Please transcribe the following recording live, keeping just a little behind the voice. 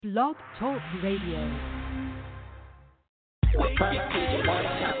Blog Talk Radio. Wake your TV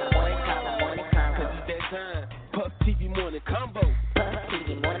morning combo. Cause it's that time. Puff TV morning combo. Puff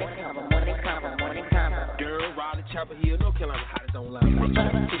TV morning combo. Girl, Raleigh, Chapel Hill, North Carolina, hottest online. Puff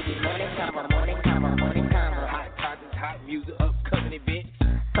TV morning combo. Hot topics, hot music, upcoming events.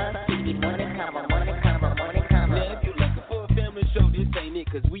 Puff TV morning combo. Now if you're looking for a family show, this ain't it,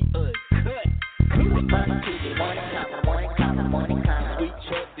 cause we uncut. Puff TV morning combo. Sweet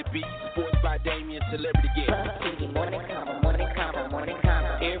Chuck, the beat, sports by Damien, celebrity guest. Puff TV morning combo.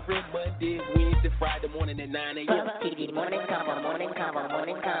 Every Monday, Wednesday, Friday morning at 9 a.m. Puff TV morning combo.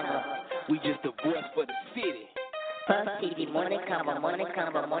 We just the voice for the city. Puff TV morning combo.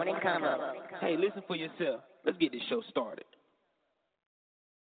 Hey, listen for yourself. Let's get this show started.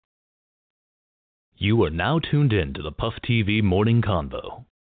 You are now tuned in to the Puff TV Morning Convo.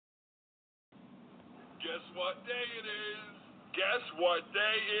 Guess what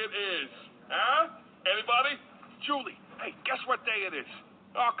day it is? Huh? Anybody? Julie, hey, guess what day it is?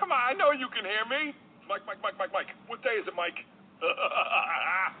 Oh, come on, I know you can hear me. Mike. What day is it, Mike?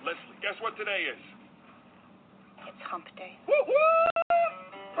 Leslie, guess what today is? It's hump day.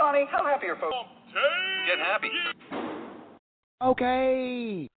 Woo-hoo! Ronnie, how happy are folks? Hump day. Get happy.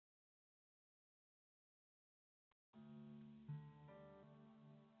 Okay.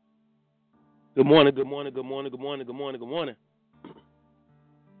 Good morning. Yo,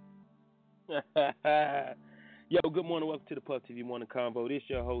 good morning. Welcome to the Puff TV Morning Convo. This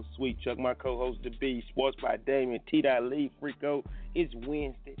your host, Sweet Chuck, my co-host, The B, Sports by Damien, T. Lee, Frico. It's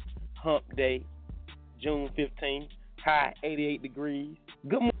Wednesday, hump day, June 15th, high 88 degrees.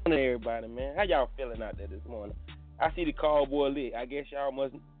 Good morning, everybody, man. How y'all feeling out there this morning? I see the call boy lit. I guess y'all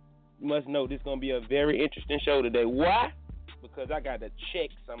must know this is going to be a very interesting show today. Why? Because I got to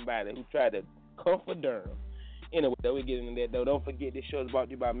check somebody who tried to come for Durham. Anyway, though, we get into that, though. Don't forget this show is brought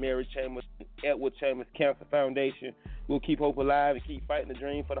to you by Mary Chambers, Edward Chambers Cancer Foundation. We'll keep hope alive and keep fighting the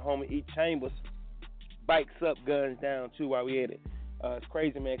dream for the home of each Chambers. Bikes up, guns down, too, while we at it. It's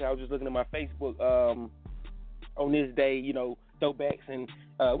crazy, man, because I was just looking at my Facebook on this day, you know, throwbacks, and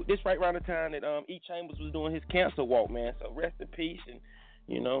this right around the time that E. Chambers was doing his cancer walk, man. So rest in peace, and,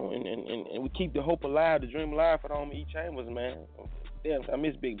 you know, and we keep the hope alive, the dream alive for the home of E. Chambers, man. Damn, I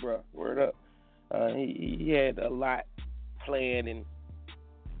miss Big Bro. Word up. He had a lot planned, and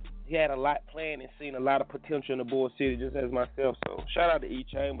seen a lot of potential in the Bull City, just as myself. So shout out to E.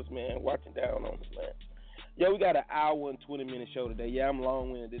 Chambers, man, watching down on us, man. Yo, we got an hour and 20-minute show today. Yeah, I'm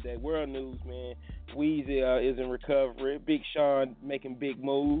long-winded today. World news, man. Weezy is in recovery. Big Sean making big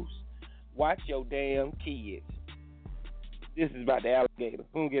moves. Watch your damn kids. This is about the alligator.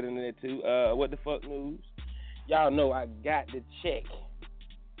 We'll get into that too. What the fuck news? Y'all know I got to check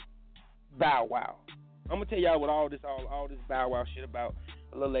Bow Wow. I'm gonna tell y'all what all this Bow Wow shit about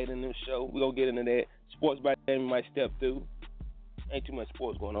a little later in the show. We're gonna get into that. Sports by Damien might step through. Ain't too much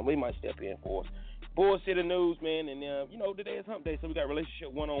sports going on, but he might step in for us. Bull City news, man, and you know, today is hump day, so we got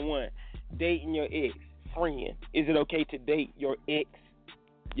relationship 101. Dating your ex friend. Is it okay to date your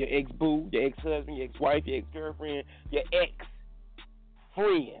ex-boo, your ex-husband, your ex-wife, your ex-girlfriend, your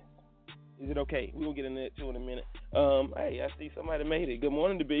ex-friend? Is it okay? We're gonna get into that too in a minute. Hey, I see somebody made it. Good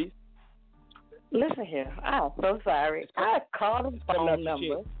morning, the Beast. Listen here, I'm so sorry. I called the phone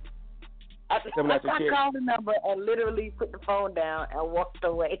number. I called the number and literally put the phone down and walked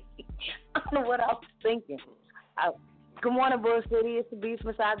away. I don't know what I was thinking. Good morning, Bull City. It's the Beast,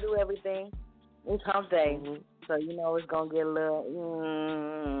 which I do everything. It's hump day, so you know it's gonna get a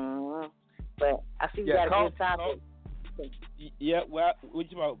little. But I see you got a good topic. Yeah, well, what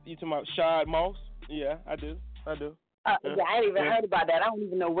you talking about Shad Moss? Yeah, I do. Yeah, I ain't even heard about that. I don't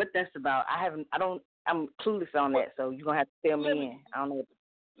even know what that's about. I'm clueless on that, so you're going to have to fill me in. I don't know.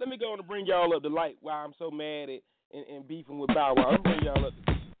 Let me go on and bring y'all up to light why I'm so mad at and beefing with Bow Wow. I'm going to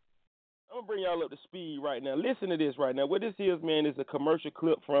bring y'all up to speed right now. Listen to this right now. What this is, man, is a commercial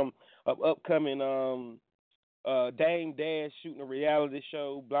clip from an upcoming Dame Dash shooting a reality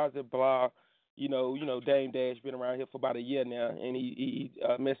show, blah, blah, blah. You know, Dame Dash been around here for about a year now, and he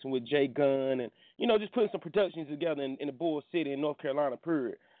messing with Jay Gunn and, you know, just putting some productions together in the Bull City in North Carolina,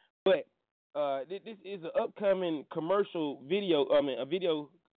 period. But this is an upcoming commercial video, a video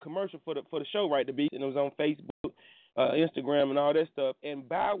commercial for the show, right, The Beat, and it was on Facebook, Instagram, and all that stuff. And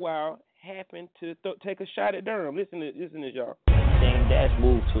Bow Wow happened to take a shot at Durham. Listen to this, y'all. Dame Dash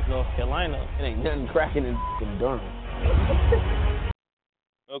moved to North Carolina. It ain't nothing cracking in Durham.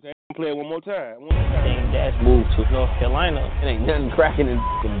 Okay, I'm playing one more time. Dame Dash moved to North Carolina. It ain't nothing cracking in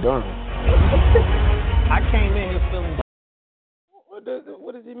Durham. I came in here feeling.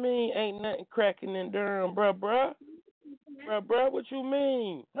 What does it mean? Ain't nothing cracking in Durham, bruh? Bro, what you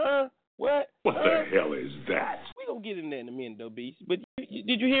mean? Huh? What? What the hell is that? We gonna get in there in a minute, though, Beast. But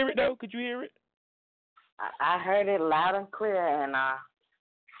did you hear it, though? Could you hear it? I heard it loud and clear, and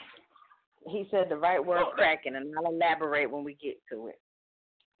he said the right word, cracking, and I'll elaborate when we get to it.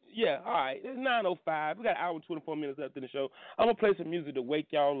 Yeah, all right. It's 9:05. We got an hour and 24 minutes left in the show. I'm going to play some music to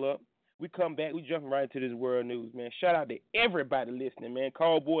wake y'all up. We come back. We jumping right into this world news, man. Shout out to everybody listening, man.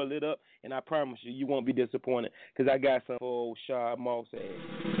 Call boy lit up, and I promise you won't be disappointed because I got some old Shad Moss ass.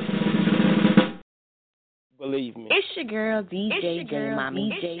 Believe me. It's your girl, DJ J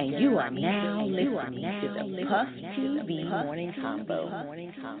Mommy, and you are now listening to the Puff TV Morning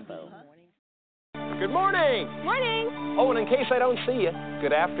Convo. Good morning. Morning. Oh, and in case I don't see you,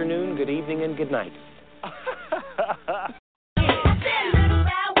 good afternoon, good evening, and good night.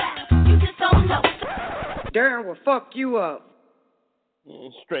 Darren will fuck you up.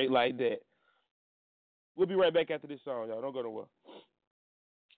 Straight like that. We'll be right back after this song, y'all. Don't go nowhere.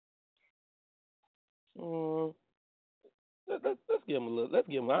 Let's give him a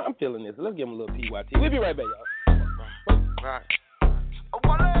little. I'm feeling this. Let's give him a little PYT. We'll be right back, y'all. Right.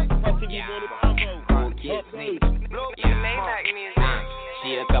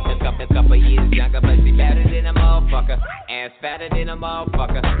 She a couple years younger, but she better than a motherfucker. Ass fatter than a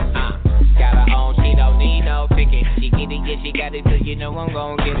motherfucker. Got her own, she don't need no ticket. She get it, yeah, she got it, so you know I'm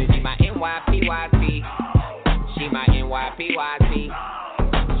gon' get it. She my NYPYT. She my NYPYT.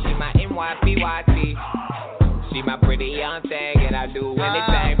 She my NYPYT. She my pretty young thing, and I do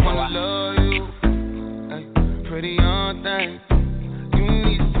anything for her. I love you, ay, pretty young thing. You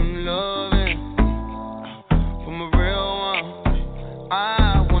need some loving from a real one.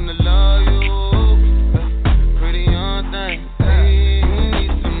 I wanna love you, ay, pretty young thing. Ay, you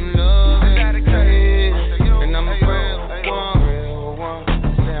need some loving, and I'm a real one.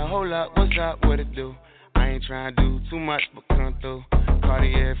 Saying, hold up, what's up, what it do? I ain't tryna do too much, but come through.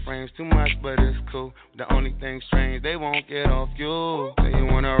 Cartier frames too much, but it's cool. The only thing strange, they won't get off you. Say you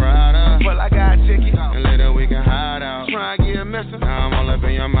wanna ride up, well I got tickets, and later we can hide out. Try and get missing, now I'm all up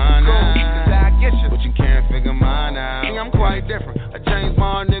in your mind now. Cause I get you, but you can't figure mine out. See, I'm quite different, a James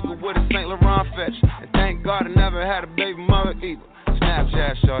Bond nigga with a St. Laurent fetch. And thank God I never had a baby mother either.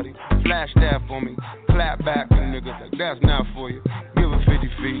 Snapchat shorty, flash that for me. Clap back for niggas like that's not for you. Give her 50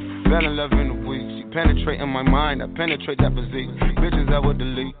 feet, fell in love in a week. She penetrating my mind, I penetrate that physique. Bitches I would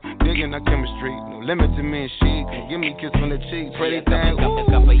delete, digging our chemistry. No limit to me and she can give me a kiss on the cheek. Pretty thing,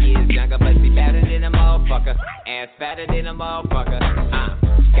 couple years younger, but she better than a motherfucker. Ass fatter than a motherfucker.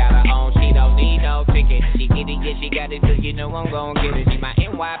 Got her own, she don't need no ticket. She get it, yeah, she got it, so you know I'm gon' get it. She my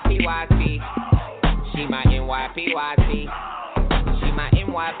NYPYT. She my NYPYT. She my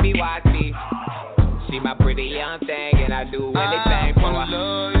NYPYT. She my pretty young thing, and I do anything for her. I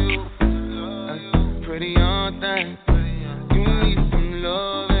love you, pretty young thing. You need some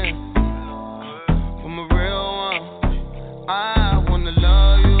loving from a real one. I wanna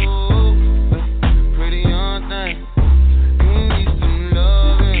love you, pretty young thing. You need some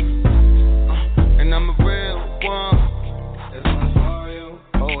loving, and I'm a real one. This one's for you.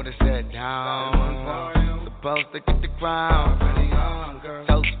 Hold it, set down. Supposed to get the crown.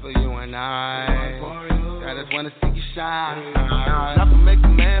 Toast for you and I just wanna see you shine. Nothing make a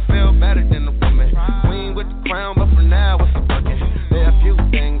man feel better than a woman. Queen with the crown, but for now it's a working. There are a few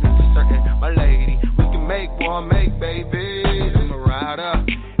things that's for certain, my lady. We can make war, make babies. I'm a rider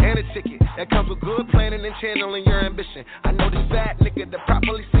and a ticket that comes with good planning and channeling your ambition. I know this fat nigga that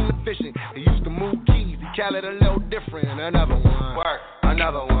properly seem efficient. They used to move keys, he call it a little different. Another one, work,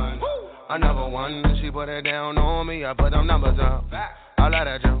 another one. Another one, she put it down on me, I put them numbers up. I let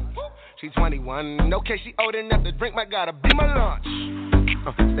her jump. She 21, okay, she old enough to drink, my gotta be my lunch.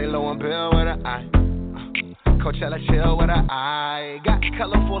 Stay low on bill with her eye. Coachella chill with her eye. Got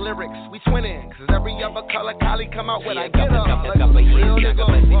colorful lyrics, we twinning. Cause every other color Kylie come out when I get up. Couple years younger,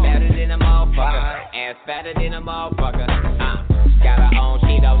 but she better than a motherfucker. Ass fatter than a motherfucker. Got her own,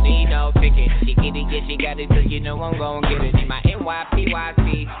 she don't need no ticket. She get it, yeah, she got it, so you know I'm gon' get it. She my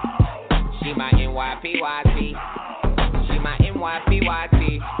NYPYT. She my NYPYT. She my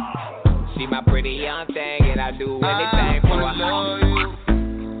NYPYT. She my pretty young thing, and I do anything for her. I love you,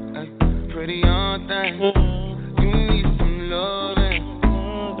 pretty young thing. You need some loving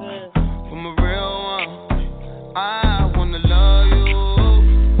from a real one. I wanna love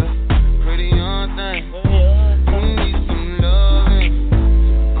you, pretty young thing. You need some loving,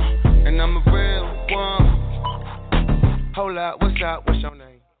 and I'm a real one. Hold up, what's up, what's your name?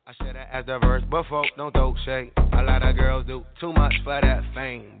 I should have asked the verse before, don't throw shade. A lot of girls do too much for that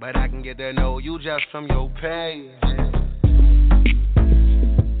fame, but I can get to know you just from your page.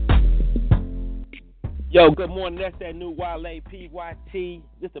 Yo, good morning. That's that new Wale PYT.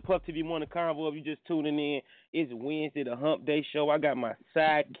 This is the Puff TV Morning Convo. If you just tuning in, it's Wednesday, the Hump Day show. I got my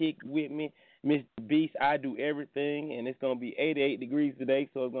sidekick with me, Mr. Beast. I do everything, and it's going to be 88 degrees today,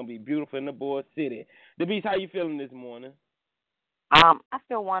 so it's going to be beautiful in the Boy City. The Beast, how you feeling this morning? I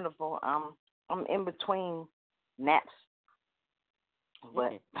feel wonderful. I'm in between naps,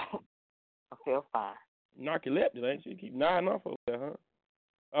 but I feel fine. Narcoleptic, ain't you? You keep nodding off over there, huh?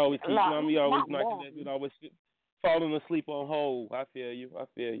 Always keep, always narcoleptic, always falling asleep on hold. I feel you.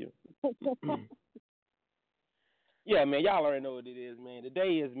 Yeah, man, y'all already know what it is, man.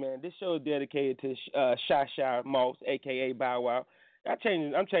 Today is, man, this show is dedicated to Shy Moss, a.k.a. Bow Wow. I'm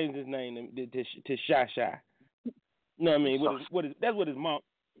changing his name to Shy. You know what I mean? That's what his mom,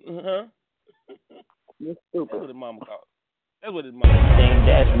 huh? You're stupid. That's what his mama called. That's what his mama called. Dame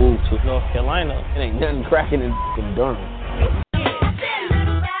Dash moved to North Carolina. It ain't nothing cracking in Durham.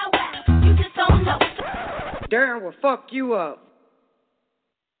 Durham will fuck you up.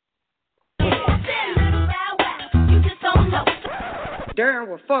 Durham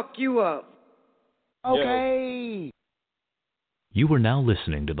will fuck you up. Okay. You are now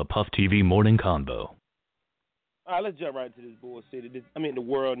listening to the Puff TV Morning Convo. All right, let's jump right into this Bull City. The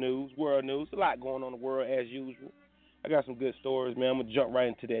world news. A lot going on in the world as usual. I got some good stories, man. I'm going to jump right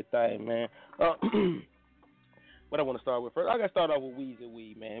into that thing, man. What I want to start with first, I got to start off with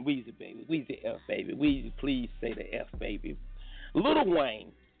Weezy man. Weezy, baby. Weezy F, baby. Weezy, please say the F, baby. Lil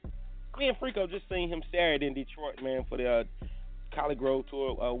Wayne. Me and Freako just seen him Saturday in Detroit, man, for the College Grove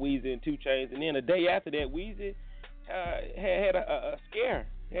tour, Weezy and 2 Chainz. And then a day after that, Weezy had a scare,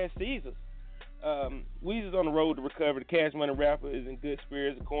 had seizures. Weezy's on the road to recovery. The Cash Money rapper is in good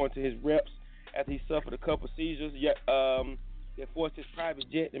spirits, according to his reps, after he suffered a couple seizures. They forced his private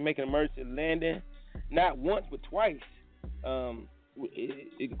jet to make an emergency landing, not once but twice.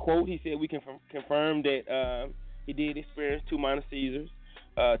 Quote, he said, "We can confirm that he did experience 2 minor seizures."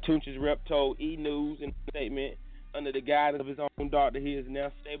 Tunch's rep told E! News in a statement, under the guidance of his own doctor, he is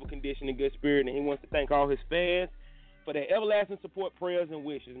now stable condition and good spirit, and he wants to thank all his fans for their everlasting support, prayers, and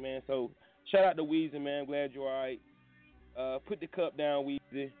wishes, man. So shout out to Weezy, man. Glad you're all right. Put the cup down,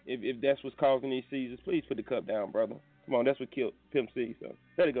 Weezy. If that's what's causing these seizures, please put the cup down, brother. Come on, that's what killed Pimp C, so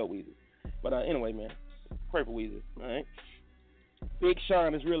let it go, Weezy. But anyway, man, pray for Weezy, all right? Big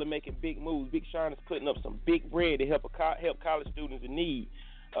Sean is really making big moves. Big Sean is putting up some big bread to help college students in need.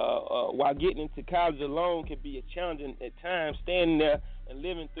 While getting into college alone can be a challenge at times, standing there and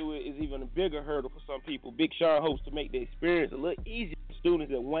living through it is even a bigger hurdle for some people. Big Sean hopes to make the experience a little easier for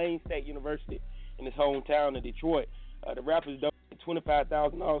students at Wayne State University in his hometown of Detroit. The rapper donated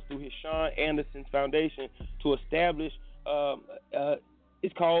 $25,000 through his Sean Anderson Foundation to establish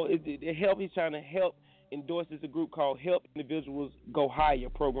it's called Help. He's trying to help endorses a group called Help Individuals Go Higher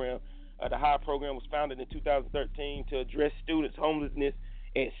program. The Higher program was founded in 2013 to address students' homelessness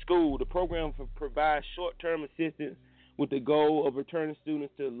at school. The program provides short-term assistance with the goal of returning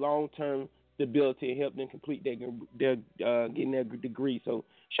students to long-term stability and help them complete their getting their degree. So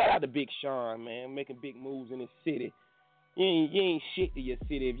shout out to Big Sean, man, making big moves in his city. You ain't shit to your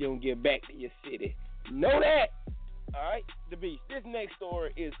city if you don't give back to your city. Know that. All right, the Beast. This next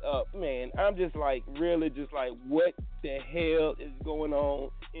story is up, man. I'm just like, really just like, what the hell is going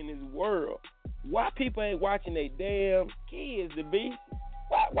on in this world? Why people ain't watching their damn kids, the Beast?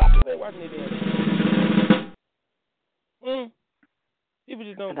 Why people ain't watching their damn kids? People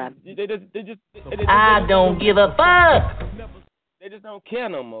just don't. I don't give a fuck. They just don't care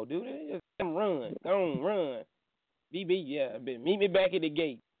no more, dude. They just run. Go on, run. BB, yeah, meet me back at the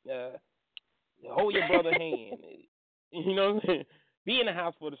gate. Hold your brother's hand. You know what I'm saying? Be in the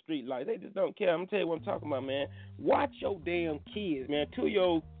house for the street lights. They just don't care. I'm going to tell you what I'm talking about, man. Watch your damn kids, man. A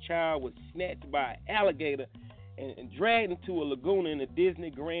 2-year-old child was snatched by an alligator and dragged into a lagoon in the Disney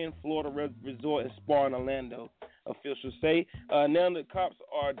Grand Florida Resort and Spa in Orlando, officials say. Now the cops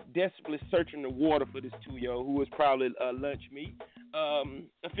are desperately searching the water for this 2-year-old who was probably lunch meat.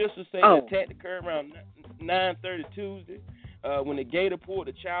 Officials say the attack occurred around 9:30 Tuesday when the gator pulled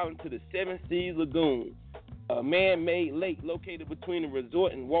the child into the Seven Seas Lagoon, a man-made lake located between the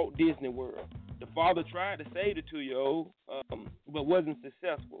resort and Walt Disney World. The father tried to save the 2-year-old, but wasn't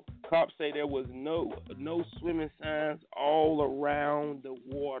successful. Cops say there was no swimming signs all around the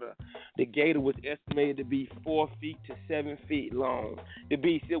water. The gator was estimated to be 4 feet to 7 feet long. The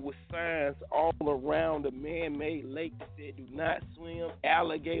beast, it was signs all around the man-made lake that said, "Do not swim,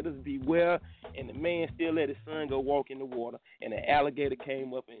 alligators beware," and the man still let his son go walk in the water, and the alligator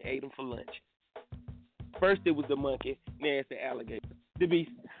came up and ate him for lunch. First it was the monkey, now it's the alligator. The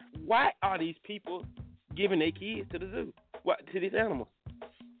beast. Why are these people giving their kids to the zoo? To these animals?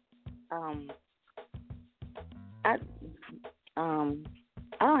 I I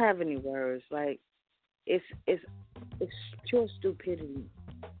don't have any words. Like it's pure stupidity.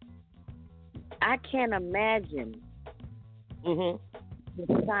 I can't imagine the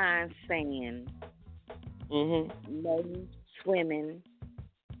sign saying no swimming,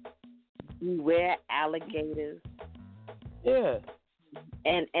 beware alligators. Yeah.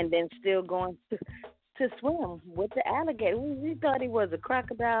 And then still going to swim with the alligator. We thought he was a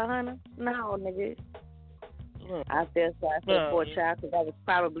crocodile hunter. No, nigga. I feel sorry for the poor child because that was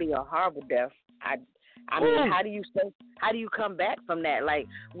probably a horrible death. I mean, how do you come back from that? Like,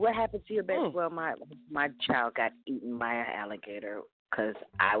 what happened to your baby? Well, my child got eaten by an alligator because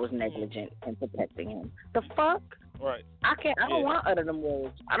I was negligent in protecting him. The fuck? Right. I don't want to utter them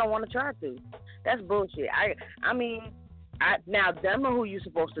words. I don't want to try to. That's bullshit. I mean, now them are who you're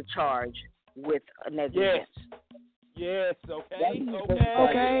supposed to charge with negligence. Yes. Okay.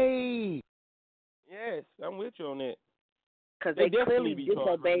 Yes, I'm with you on that. Because they clearly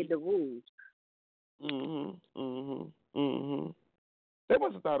disobeyed the rules. They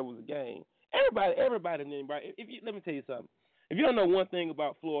must have thought it was a game. Everybody and anybody. Let me tell you something. If you don't know one thing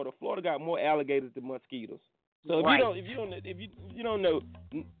about Florida, Florida got more alligators than mosquitoes. So if you don't know,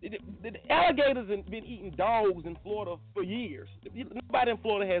 the alligators have been eating dogs in Florida for years. Nobody in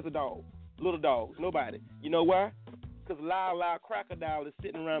Florida has a dog, little dogs. Nobody. You know why? Because Lyle Crocodile is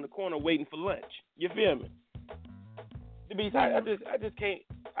sitting around the corner waiting for lunch. You feel me? I just can't.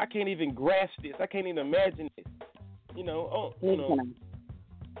 I can't even grasp this. I can't even imagine this.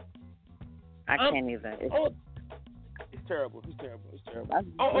 I can't either. It's terrible. You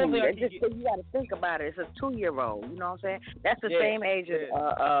got to think about it. It's a 2-year-old. You know what I'm saying? That's the same age as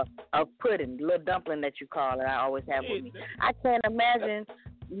of pudding, little dumpling that you call it. I always have with me. I can't imagine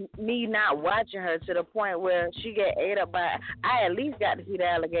me not watching her to the point where she get ate up by. I at least got to see the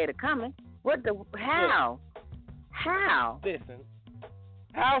alligator coming. How? How? Listen.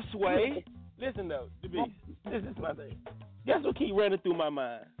 How, Sway? Listen though, the beast. This is my thing. Guess what keep running through my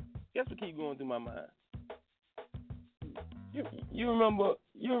mind? Guess what keep going through my mind? You remember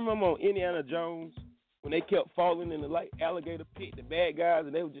on Indiana Jones when they kept falling in the alligator pit, the bad guys,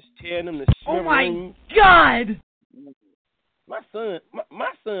 and they were just tearing them to smithereens? Oh my God! My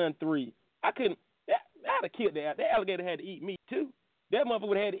son 3. I couldn't. I'd have killed that. That alligator had to eat me too. That motherfucker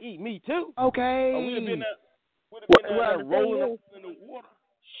would have had to eat me too. Okay. Or we'd have been rolling up in the water.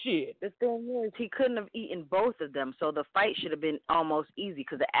 Shit. The thing is, he couldn't have eaten both of them, so the fight should have been almost easy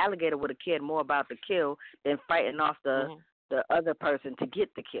because the alligator would have cared more about the kill than fighting off the other person to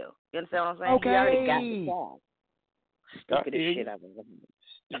get the kill. You understand what I'm saying? Okay. He already got the song. Stupid as shit.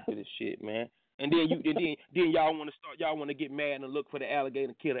 Stupid as shit, man. And then y'all want to start. Y'all want to get mad and look for the alligator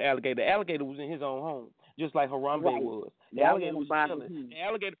and kill the alligator. The alligator was in his own home, just like Harambe was. The alligator was chilling.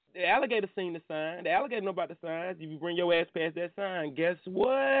 The alligator seen the sign. The alligator know about the signs. If you bring your ass past that sign, guess what?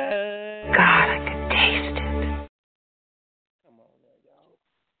 God, I can taste it. Come on, y'all.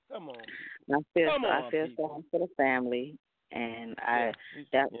 Come on. I feel sorry for the family, and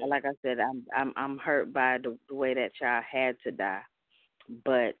like I said, I'm hurt by the way that child had to die,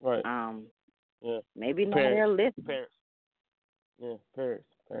 but maybe not their list. Parents. Yeah, parents.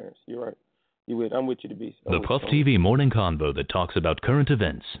 You're right. I'm with you, the beast. The Puff TV Morning Convo that talks about current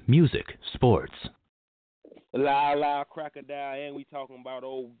events, music, sports. Lyle Crocodile, and we talking about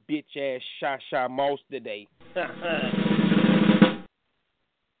old bitch ass Sha Moss today.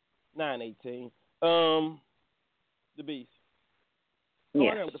 9:18. The beast.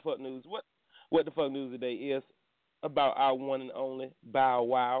 Yes. What the fuck news? What the fuck news today is about our one and only Bow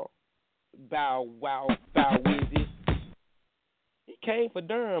Wow Wizzy. He came for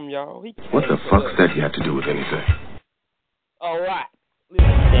Durham, y'all. What the fuck's that you have to do with anything? All right.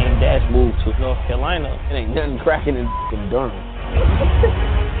 Dame Dash moved to North Carolina. It ain't nothing cracking in Durham.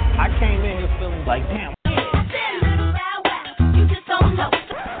 I came in here feeling like, damn.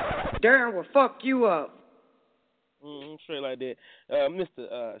 Durham will fuck you up. Straight like that.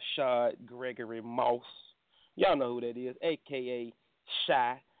 Mr. Shad Gregory Moss. Y'all know who that is. A.K.A.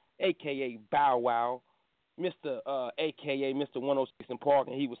 Shy. A.K.A. Bow Wow. Mr. A.K.A. Mr. 106 in Park,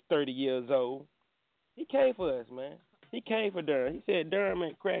 and he was 30 years old. He came for us, man. He came for Durham. He said Durham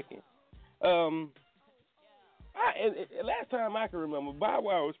ain't cracking. Last time I can remember, Bow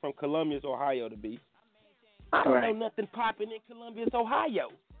Wow was from Columbus, Ohio, to be. I don't know nothing popping in Columbus,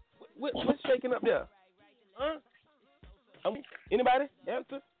 Ohio. What's shaking up there? Huh? Anybody?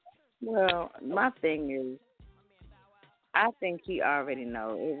 Answer? Well, my thing is, I think he already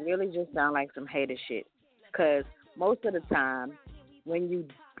know. It really just sounds like some hater shit. Because most of the time, when you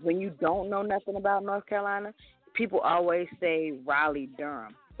don't know nothing about North Carolina, people always say Raleigh,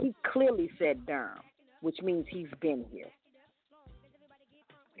 Durham. He clearly said Durham. which means he's been here.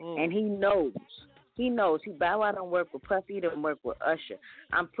 And he knows. He knows. He Bow Wow don't work with Puffy, he don't work with Usher.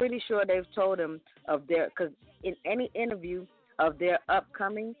 I'm pretty sure they've told him of their, because in any interview of their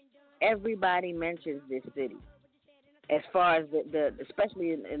upcoming, everybody mentions this city. As far as the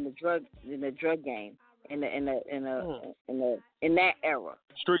especially in the drug game in that era.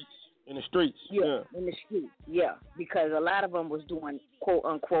 In the streets. Yeah, in the streets. Yeah, because a lot of them was doing quote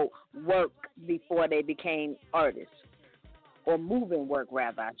unquote work before they became artists. Or moving work,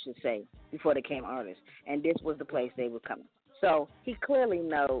 rather, I should say, before they became artists. And this was the place they were coming. So he clearly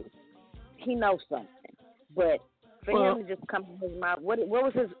knows. He knows something. But for him to just come to his mouth, what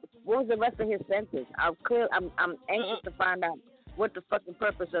was the rest of his sentence? I'm anxious to find out what the fucking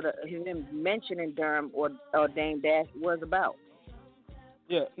purpose of him mentioning Durham or Dame Dash was about.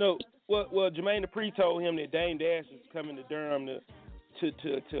 Yeah, no. Well, Jermaine Dupri told him that Dame Dash is coming to Durham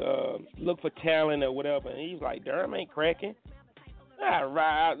to look for talent or whatever, and he's like, Durham ain't cracking. All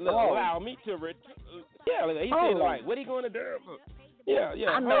right, allow me to he said, like, what are you going to Durham for? Yeah,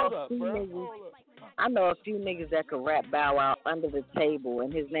 I know a few niggas that could rap Bow Wow under the table,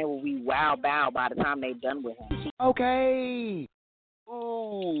 and his name will be Wow Bow by the time they done with him. Okay.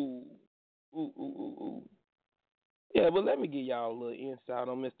 Ooh. Yeah, but let me give y'all a little insight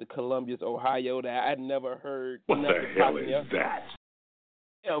on Mr. Columbus, Ohio, that I'd never heard. What the hell is that?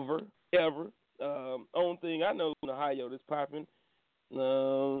 Ever. Only thing I know in Ohio that's popping is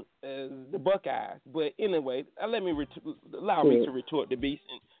the Buckeyes. But anyway, allow me to retort the beast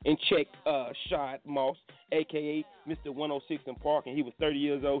and check Shad Moss, a.k.a. Mr. 106 in Park, and he was 30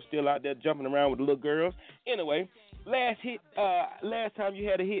 years old, still out there jumping around with the little girls. Anyway, last time you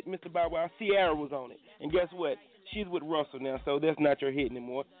had a hit, Mr. Bow Wow, Ciara was on it. And guess what? She's with Russell now, so that's not your hit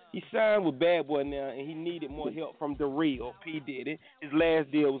anymore. He signed with Bad Boy now, and he needed more help from The Real, P. Diddy. His last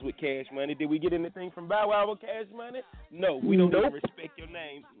deal was with Cash Money. Did we get anything from Bow Wow with Cash Money? No, we don't even respect your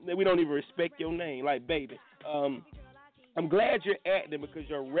name. We don't even respect your name, like, baby. I'm glad you're acting because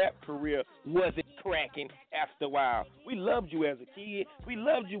your rap career wasn't cracking after a while. We loved you as a kid. We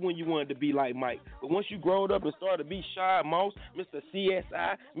loved you when you wanted to be like Mike. But once you growed up and started to be Shad Moss, Mr.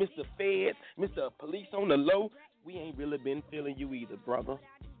 CSI, Mr. Feds, Mr. Police on the Low, we ain't really been feeling you either, brother.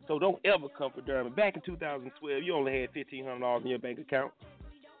 So don't ever come for Durham. Back in 2012, you only had $1,500 in your bank account.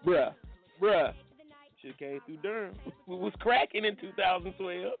 Bruh. Shit came through Durham. We was cracking in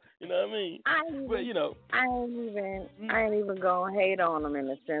 2012. You know what I mean? I ain't even gonna hate on him in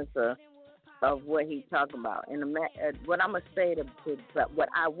the sense of what he's talking about. What I'm gonna say what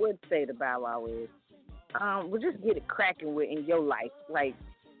I would say to Bow Wow is, we'll just get it cracking with in your life. Like,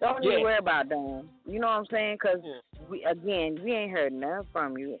 don't even worry about them. You know what I'm saying? Because we ain't heard nothing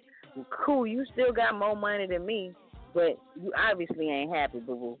from you. Cool, you still got more money than me. But you obviously ain't happy,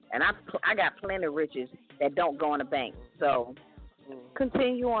 boo-boo. And I got plenty of riches that don't go in the bank. So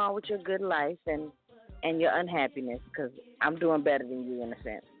continue on with your good life and your unhappiness, because I'm doing better than you in a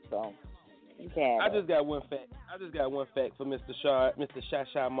sense. So I just got one fact for Mr.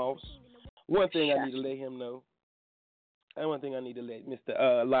 Shasha Moss. One thing I need to let him know. And one thing I need to let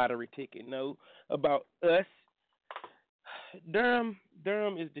Mr. Lottery Ticket know about us. Durham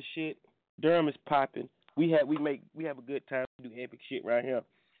is the shit. Durham is popping. We have a good time. We do epic shit right here.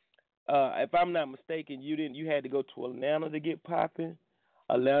 If I'm not mistaken, you had to go to Atlanta to get popping.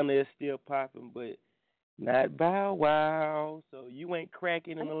 Atlanta is still popping, but not Bow Wow. So you ain't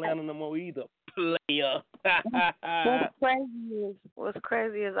cracking in Atlanta no more either, player. What's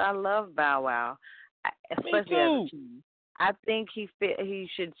crazy is I love Bow Wow, especially as a teen. I think he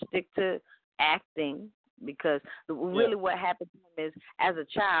should stick to acting, because really what happened to him is, as a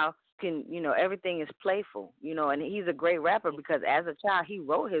child, everything is playful, and he's a great rapper because as a child he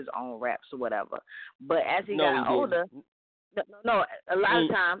wrote his own raps or whatever. But as he got older, a lot of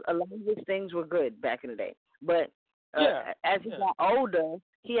times a lot of his things were good back in the day. But as he got older,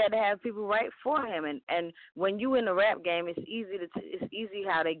 he had to have people write for him. And when you in the rap game, it's easy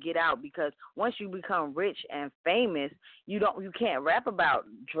how they get out, because once you become rich and famous, you can't rap about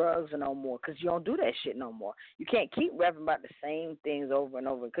drugs no more, because you don't do that shit no more. You can't keep rapping about the same things over and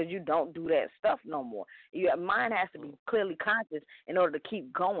over, because you don't do that stuff no more. Your mind has to be clearly conscious in order to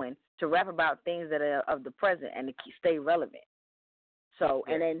keep going, to rap about things that are of the present and to stay relevant. So,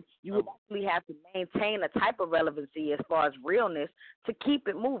 and then you would actually have to maintain a type of relevancy as far as realness to keep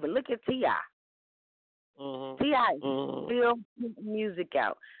it moving. Look at T.I. T.I. still putting music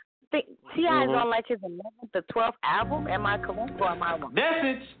out. T.I. is on like his 11th or 12th album. Am I correct or am I wrong?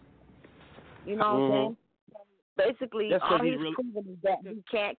 Message. You know what I'm saying? Basically, all he's proven is that he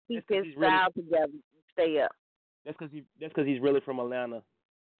can't keep his style together and stay up. That's because he's really from Atlanta.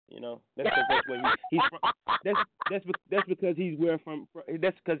 You know, that's where he's from. That's because he's from.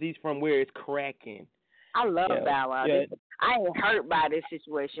 That's because he's from where it's cracking. I love Bow Wow. Yeah. I ain't hurt by this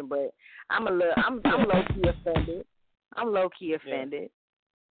situation, but I'm low key offended. I'm low key offended.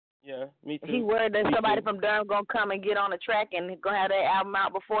 Yeah, me too. He worried that somebody from Durham gonna come and get on the track and gonna have that album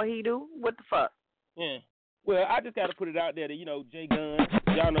out before he do. What the fuck? Yeah. Well, I just gotta put it out there that Jay Gunn.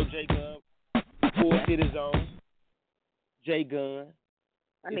 Y'all know Jay Gunn. Full City's on. Jay Gunn.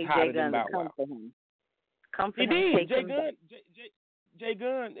 I need Jay Gunn to come for him. Come for him. He did. Jay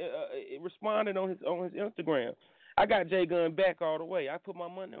Gunn responded on his Instagram. I got Jay Gunn back all the way. I put my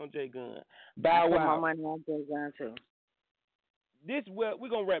money on Jay Gunn. Bow Wow. I put my money on Jay Gunn too. We're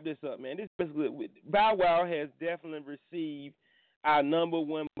gonna wrap this up, man. This basically Bow Wow has definitely received our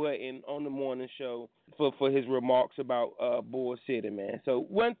 #1 button on the morning show for his remarks about Bull City, man. So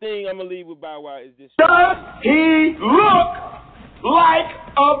one thing I'm gonna leave with Bow Wow is this: does he look like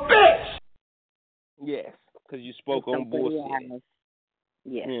a bitch? Yes, because you spoke on Bull City.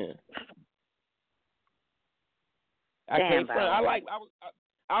 Yes. Yeah. I can't front.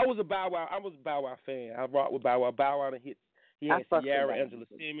 I was a Bow Wow. I was a Bow Wow fan. I rocked with Bow Wow. Bow Wow hit. He had Ciara, Angela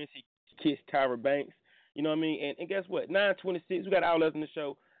Simmons. He kissed Tyra Banks. You know what I mean? And guess what? 9:26. We got outlets in the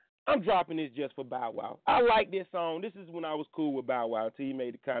show. I'm dropping this just for Bow Wow. I like this song. This is when I was cool with Bow Wow until he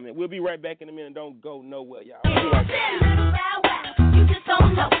made the comment. We'll be right back in a minute. Don't go nowhere, y'all. We'll be right back. You just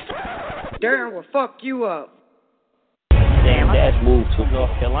don't know. Darren will fuck you up. Damn, Dash moved to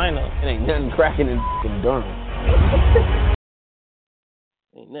North Carolina. It ain't nothing cracking in Durham.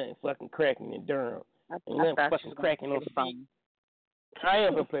 Ain't nothing fucking cracking in Durham. Ain't nothing fucking cracking on C. I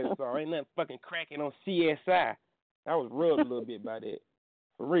am gonna play the song. Ain't nothing fucking cracking on CSI. I was rubbed a little bit by that.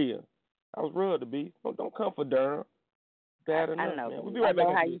 For real. I was rubbed to be. Don't come for Durham. Bad enough, I know. Man. We'll be right back. I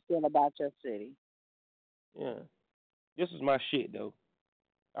know how you feel about your city. Yeah. This was my shit, though.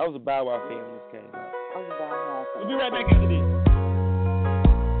 I was a Bow Wow fan when this came out. I was a Bow Wow fan. We'll be right back after this.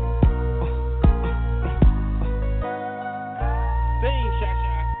 Sing, Shasha.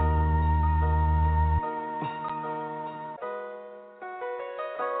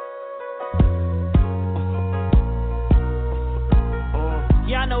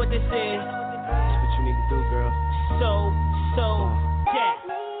 Y'all know what this is. That's what you need to do, girl. So, yeah.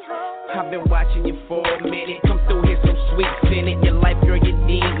 I've been watching you for a minute. Come through here, some sweets in it. Your life, girl, you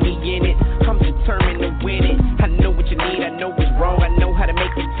need me in it. I'm determined to win it. I know what you need, I know what's wrong. I know how to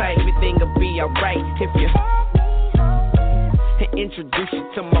make it tight. Everything will be alright if you introduce you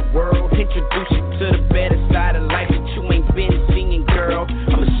to my world. Introduce you to the better side of life that you ain't been seeing, girl.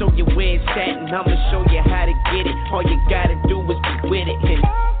 I'ma show you where it's at and I'ma show you how to get it. All you gotta do is be with it and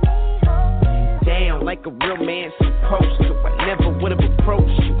down like a real man supposed to. I never would've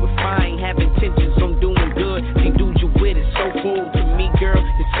approached you if I ain't have intentions on doing good. See, dude, you with it so cool to me, girl.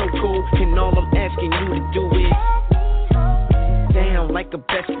 It's so cool, and all I'm asking you to do is down like a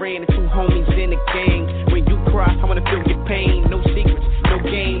best friend and two homies in a gang. When you cry, I wanna feel your pain. No secrets, no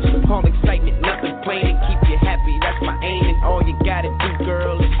games, all excitement, nothing plain. And keep you happy, that's my aim. And all you gotta do,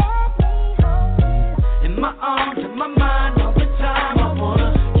 girl, is in my arms, in my mind, all the time. I wanna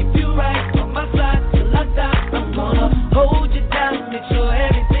keep you right on my side till I die. I'm gonna hold you down, make sure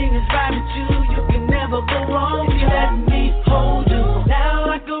everything is right with you. You can never go wrong if you let me hold you down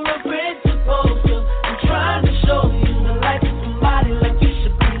like a real friend supposed to. I'm trying to show you the life of somebody like you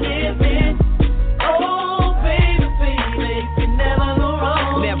should be living. Oh, baby, you can never go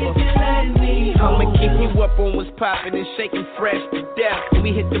wrong if you let me hold you. I'ma keep you up on what's poppin' and shaking fresh to death. When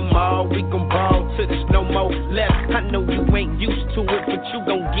we hit the mall, we gon' ball till there's no more left. I know you ain't used to it, but you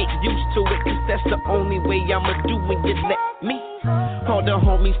gon' get used to it. Cause that's the only way I'ma do when you let me. All the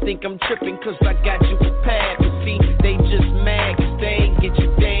homies think I'm trippin' cause I got you prepared. But see, they just mad cause they ain't get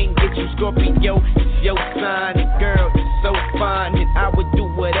you, Scorpio. It's your sign, and girl, you're so fine. And I would do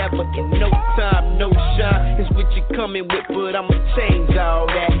whatever in no time, no shine. It's what you coming with, but I'ma change all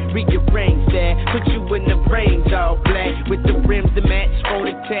that. Rearrange that, put you in the range all black. With the rims to match, phone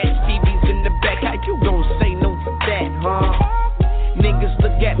attached, TVs in the back. How you gon' say no to that, huh? Niggas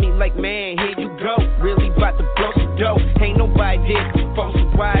look at me like, man, here you go. Really about to blow some dough. Ain't nobody did before, so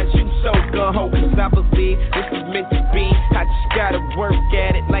why is you so gung-ho? Cause I believe this is meant to be. I just gotta work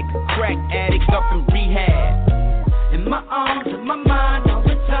at it like a crack addict up in rehab. In my arms, in my mind, all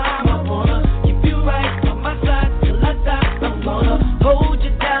the time. I wanna keep you right on my side till I die. I'm gonna hold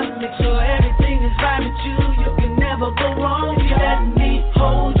you down, make sure everything is right with you. You can never go wrong if you let me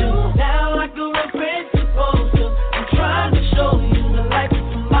hold you down like a real friend supposed to. I'm trying to show you the life of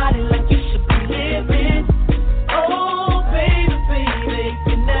somebody like you should be living. Oh, baby,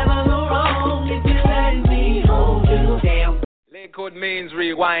 means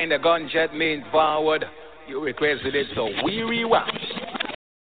rewind, a gunshot means forward. You requested it, so we rewind.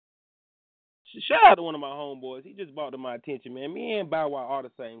 Shout out to one of my homeboys. He just brought to my attention, man. Me and Bow Wow are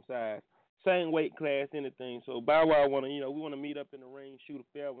the same size, same weight class, anything. So Bow Wow we want to meet up in the ring, shoot a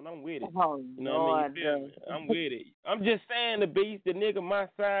fair one. I'm with it. Oh, you know what I mean? You feel me? I'm with it. I'm just saying, the beast, the nigga my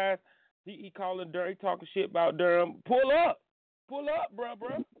size, he calling Durham, he talking shit about Durham. Pull up, bro.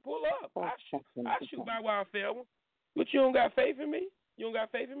 Pull up. I shoot Bow Wow a fair one. But you don't got faith in me? You don't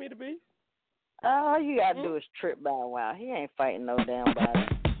got faith in me, the beast? All you gotta do is trip Bow Wow. He ain't fighting no damn body.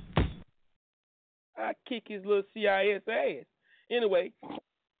 I kick his little CIS ass. Anyway.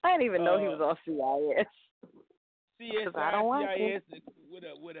 I didn't even know he was on CIS. CSI, I don't watch CIS,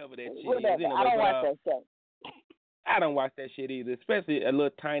 whatever that shit whatever. is. Anyway, I don't watch that show. I don't watch that shit either, especially a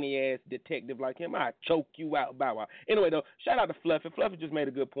little tiny-ass detective like him. I'd choke you out, Bow Wow. Anyway, though, shout out to Fluffy. Fluffy just made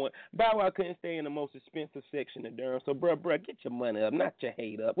a good point. Bow Wow couldn't stay in the most expensive section of Durham, so, bruh, get your money up, not your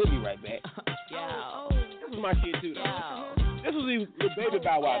hate up. We'll be right back. This is my shit, too, though. This was with Baby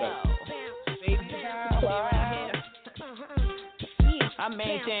Bow Wow, though. Baby Bow Wow. I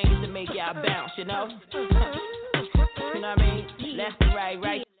maintain is to make y'all bounce, you know? You know what I mean? Left and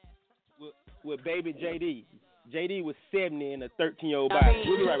right. With Baby JD. JD was 70 in a 13-year-old body.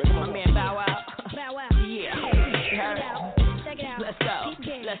 We'll be right back. Come on. My man Bow Wow. Yeah. Check it out. Let's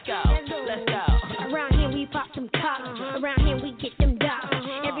go. Around here we pop some collars. Around here we get them dollars.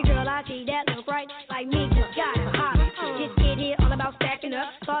 Every girl I see that look right like me just got a holler. Just get it all about stacking up.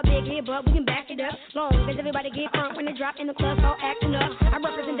 Saw big here, but we can back it up. Long as everybody get front when they drop in the club, all acting up. I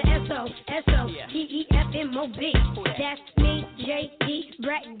represent the S-O-T-E-F-M-O-B. That's me, J-D,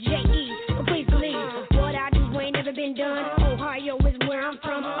 Brat, J-E. But please believe what I do ain't never been done. Ohio is where I'm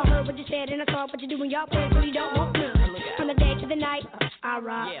from. I heard what you said and I saw what you do when y'all play, but you don't want none. From the day to the night, I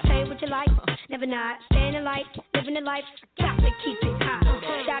rock. Say what you like, never not. Stay in the light, living the life. Got to keep it high.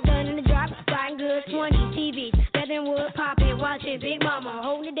 Shotgun in the drop, riding good, 20 TVs. Leather and wood, pop it, watch it. Big mama,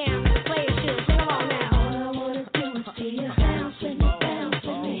 hold it down like a player should. Come on now. All I wanna do is see you bounce with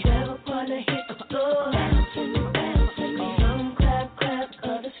me. Travel partner, hit the floor. Bounce with me. Some clap,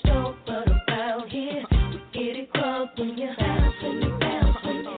 other stomp, but about here we get it crunk when you bounce with me.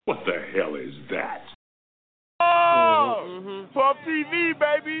 What the hell is that? Oh, Puff TV,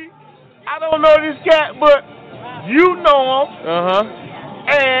 baby. I don't know this cat, but you know him.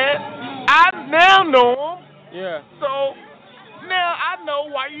 And I now know him. Yeah. So now I know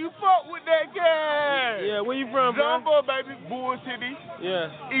why you fuck with that guy. Yeah, where you from, bro? Jumbo, baby, Bull City. Yeah.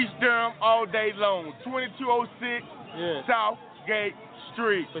 East Durham all day long. 2206 Southgate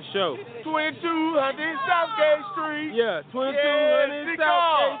Street. For sure. 2200 Southgate Street. Yeah, 2200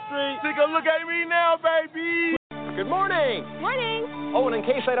 Southgate Street. Take a look at me now, baby. Good morning. Morning. Oh, and in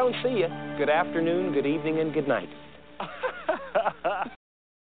case I don't see you, good afternoon, good evening, and good night.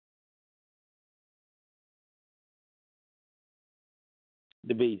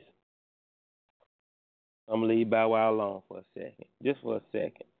 The beast. I'm gonna leave Bow Wow alone for a second. Just for a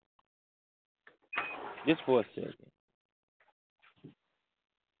second.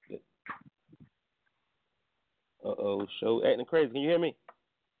 Show acting crazy. Can you hear me?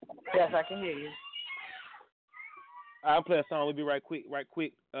 Yes, I can hear you. I'll play a song. We'll be right quick.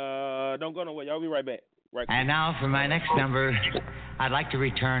 Don't go nowhere. Y'all be right back. Right quick. And now for my next number, I'd like to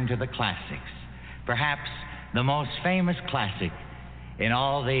return to the classics. Perhaps the most famous classic in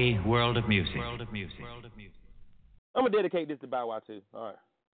all the world of music. I'm going to dedicate this to Bow Wow, too. All right.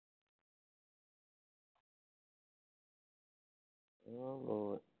 Oh,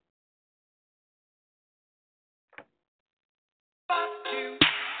 Lord.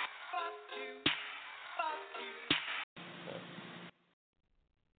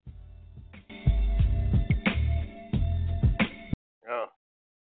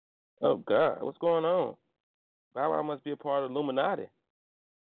 Oh, God. What's going on? Bow Wow must be a part of Illuminati.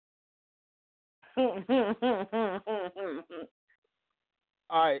 All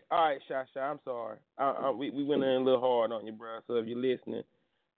right, Sha. I'm sorry. We went in a little hard on you, bro. So if you're listening,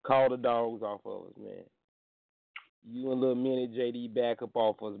 call the dogs off of us, man. You and little mini JD back up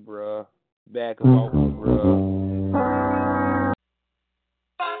off us, bro. Back up off us, bro.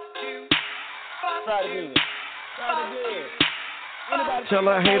 Try it again. Anybody tell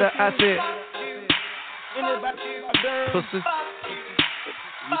a hater I said, pussy.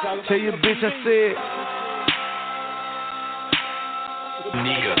 Tell your bitch I said,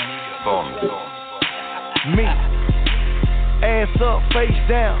 nigga, bomb. Me, ass up, face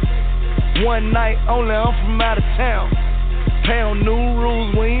down. One night only, I'm from out of town. Pound new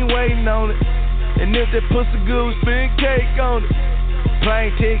rules, we ain't waiting on it. And if that pussy good, we spin cake on it.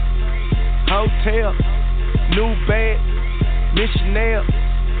 Plane ticket, hotel, new bag, Miss Chanel,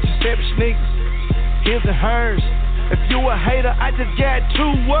 Giuseppe sneakers, his and hers. If you a hater, I just got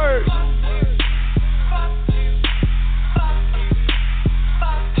 2 words.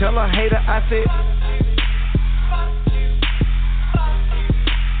 Tell a hater I said.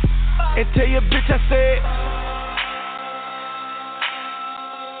 And tell your bitch I said.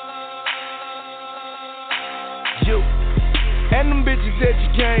 You and them bitches that you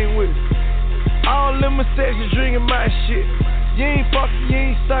came with. All them mistakes drinking my shit. You ain't fucking, you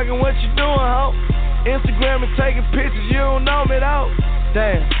ain't sucking, what you doing, ho? Instagram and taking pictures, you don't know me though.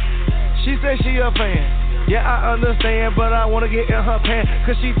 Damn, she said she a fan. Yeah, I understand, but I wanna get in her pants.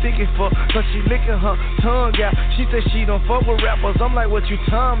 Cause she thinking cause she licking her tongue out. She said she don't fuck with rappers. I'm like, what you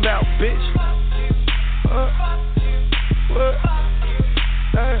talking about, bitch? What?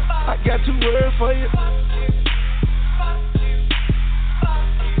 I got 2 words for you.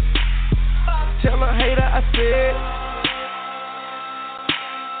 Tell a hater I said.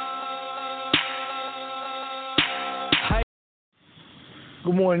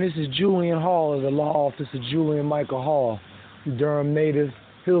 Good morning, this is Julian Hall of the law office of Julian Michael Hall, Durham native,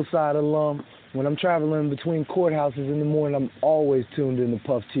 Hillside alum. When I'm traveling between courthouses in the morning, I'm always tuned in to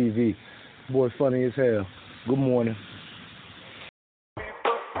Puff TV. Boy, funny as hell. Good morning.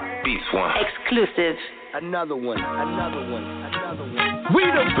 Beats one. Exclusive. Another one. We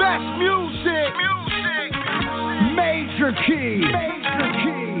the best music. Major key.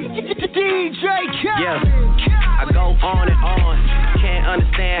 DJ Khaled. Yeah, I go on and on. Can't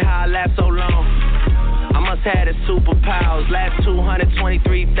understand how I last so long. I must have the superpowers. Last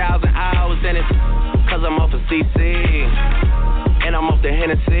 223,000 hours. And it's cause I'm off of CC. And I'm off the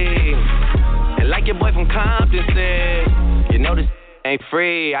Hennessy. And like your boy from Compton said, you know this ain't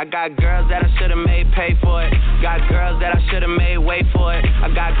free. I got girls that I should've made pay for it. Got girls that I should've made wait for it. I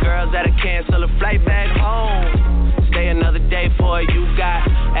got girls that'll cancel a flight back home. Stay another day for it. You got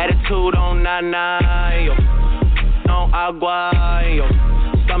attitude on nana, yo. On agua, yo.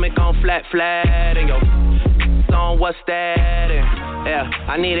 Stomach on flat, and yo. On what's that? And, yeah,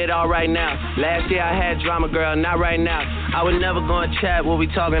 I need it all right now. Last year I had drama, girl, not right now. I would never go and chat what we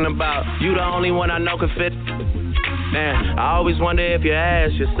talking about. You the only one I know can fit. Man, I always wonder if you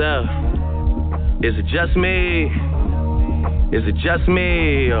ask yourself, is it just me? Is it just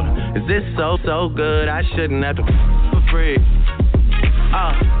me? Or is this so good I shouldn't have to for free?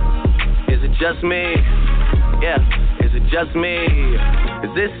 Is it just me? Yeah, is it just me?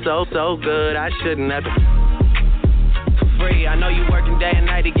 Is this so good I shouldn't have to for free? I know you working day and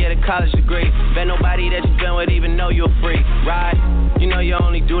night to get a college degree. Bet nobody that you been with even know you're free, right? You know you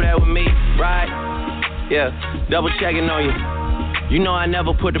only do that with me, right? Yeah, double checking on you. You know I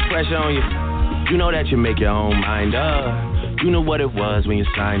never put the pressure on you. You know that you make your own mind up. You knew what it was when you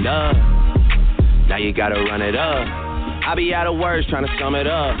signed up. Now you gotta run it up. I be out of words trying to sum it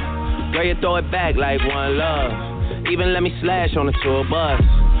up. Girl, you throw it back like one love. Even let me slash on the tour bus.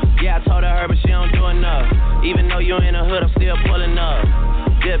 Yeah, I told her, but she don't do enough. Even though you in the hood, I'm still pulling up.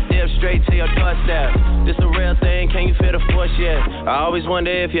 Dip straight to your doorstep. This a real thing, can you feel the force yet? I always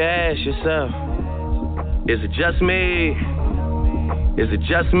wonder if you ask yourself, is it just me? Is it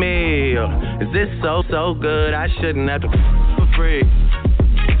just me? Or is this so good I shouldn't have to for free?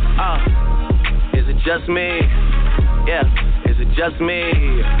 Is it just me? Yeah, is it just me?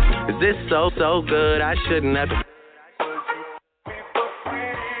 Is this so good I shouldn't have to?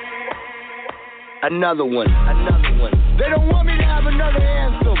 Another one. They don't want me to have another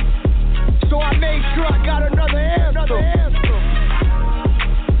anthem, so I made sure I got another anthem.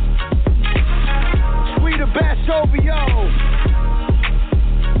 We the best OVO.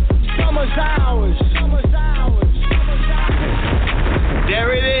 Summer's ours.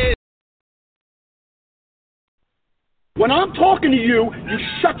 There it is. When I'm talking to you, you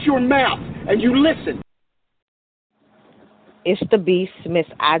shut your mouth and you listen. It's the Beast, Miss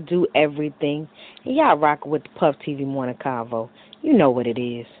I Do Everything. And y'all rockin' with the Puff TV Morning Convo. You know what it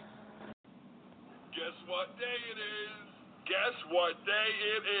is. Guess what day it is? Guess what day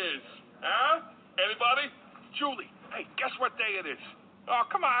it is? Huh? Anybody? Julie, hey, guess what day it is? Oh,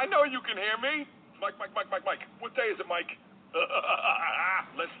 come on, I know you can hear me. Mike. What day is it, Mike?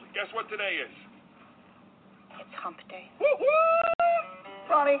 Leslie, guess what today is? It's hump day. Woo-hoo!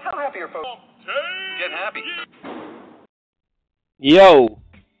 Ronnie, how happy are folks? Hump day. Get happy. Yo.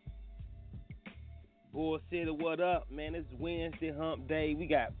 Boy City, what up, man? It's Wednesday, hump day. We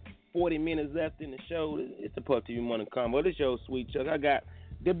got 40 minutes left in the show. It's the Puff TV Morning Combo. This show, Sweet Chuck. I got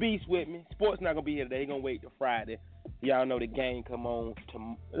the Beast with me. Sports not going to be here today. He's going to wait till Friday. Y'all know the game come on,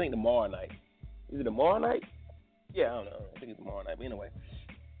 I think tomorrow night. Is it tomorrow night? Yeah, I don't know. I think it's tomorrow night. But anyway,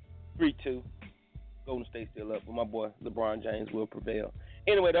 3-2. Golden State still up, but my boy LeBron James will prevail.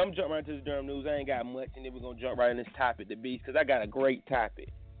 Anyway, I'm jumping right into the Durham news. I ain't got much, and then we're going to jump right in this topic, the beast, because I got a great topic.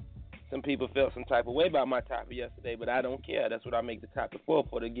 Some people felt some type of way about my topic yesterday, but I don't care. That's what I make the topic for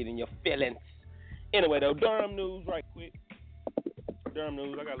to get in your feelings. Anyway, though, Durham news right quick. Durham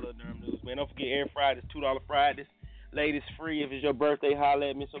news. I got a little Durham news, man. Don't forget, every Friday is $2 Fridays. Ladies free. If it's your birthday, holler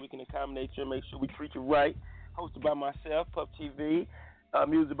at me so we can accommodate you and make sure we treat you right. Hosted by myself, Puff TV.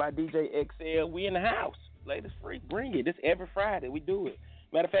 Music by DJ XL. We in the house. Ladies free. Bring it. This every Friday. We do it.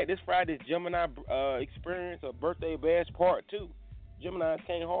 Matter of fact, this Friday is Gemini Experience or Birthday Bash Part 2. Geminis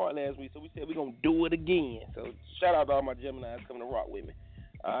came hard last week, so we said we're going to do it again. So shout out to all my Geminis coming to rock with me.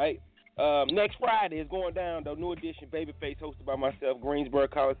 All right. Next Friday is going down, though. New edition, Babyface, hosted by myself, Greensboro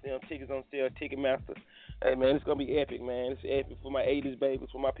Coliseum. Tickets on sale, Ticketmaster. Hey, man, it's going to be epic, man. It's epic for my 80s babies,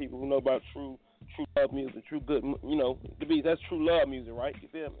 for my people who know about true love music, true good, the beats. That's true love music, right? You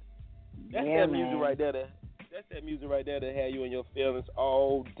feel me? That's yeah, that music right there. That's that music right there that have you in your feelings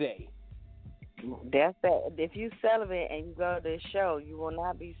all day. That's that. If you celibate and you go to this show, you will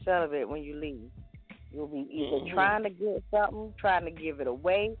not be celibate when you leave. You'll be either trying to get something, trying to give it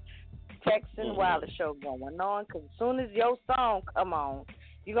away, texting while the show going on. Because as soon as your song come on,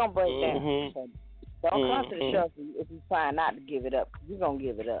 you're going to break down. So don't come to the show if you're trying not to give it up, because you're going to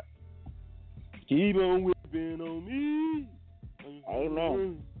give it up. Keep on whipping on me.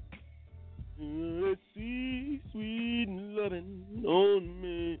 Amen. Let's see, sweet loving on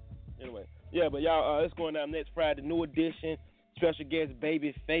me. Anyway, yeah, but y'all, it's going down next Friday. New edition, special guest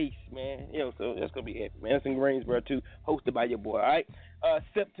Babyface, man. So that's gonna be epic, man. It's in Greensboro too, hosted by your boy. All right.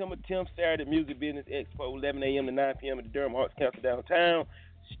 September 10th, Saturday, Music Business Expo, 11 a.m. to 9 p.m. at the Durham Arts Council downtown.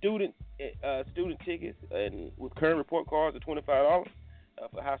 Student tickets and with current report cards are $25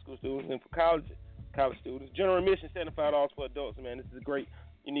 for high school students, and for college students. General admission $75 for adults. Man, this is great.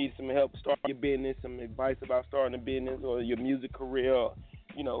 You need some help starting your business, some advice about starting a business or your music career. Or,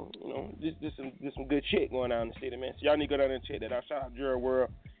 just some good shit going on in the city, man. So y'all need to go down there and check that out. Shout out Gerald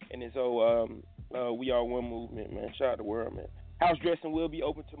World and this whole We Are One movement, man. Shout out the world, man. House dressing will be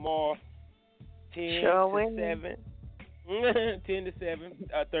open tomorrow, 10 to 7. 10 to 7,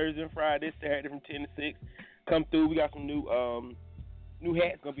 Thursday and Friday, Saturday from 10 to 6. Come through. We got some new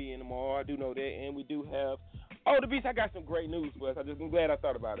hats gonna be in tomorrow. I do know that, and we do have. Oh, the beast! I got some great news for us. I'm glad I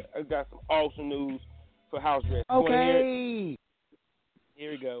thought about it. I got some awesome news for house dressing. Okay.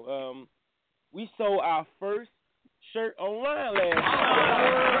 Here we go. We sold our first shirt online last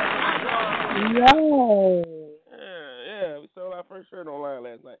night. No. Yeah, we sold our first shirt online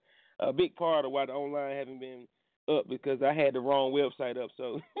last night. A big part of why the online haven't been up because I had the wrong website up.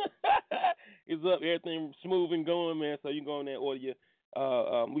 So it's up, everything smooth and going, man. So you can go on there and order your.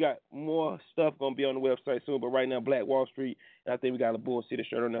 We got more stuff gonna be on the website soon, but right now Black Wall Street, and I think we got a Bull City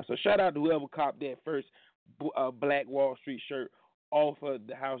shirt on there. So shout out to whoever copped that first Black Wall Street shirt off of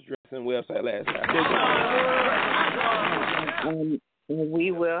the house dressing website last night.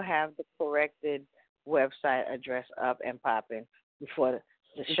 We will have the corrected website address up and popping before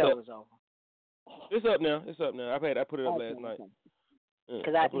the show is over. It's up now. I put it up last night.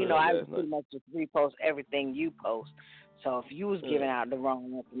 Because I pretty much just repost everything you post. So if you was giving out the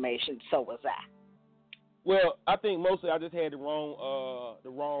wrong information, so was I. Well, I think mostly I just had the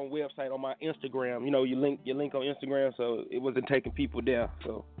wrong website on my Instagram. You link on Instagram, so it wasn't taking people there.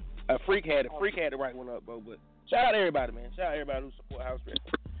 So a freak had the right one up, bro. But shout out to everybody, man. Shout out to everybody who support house dressing.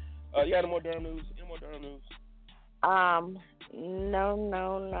 You got any more Durham news? No.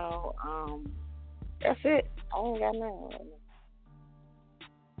 That's it. I ain't got nothing.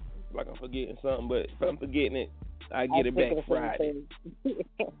 Like I'm forgetting something, but if I'm forgetting it, I get it back Friday.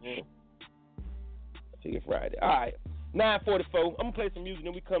 Take it Friday. All right, 9:44. I'm gonna play some music,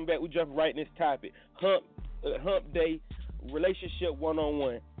 then we come back. We jump right in this topic: hump day, relationship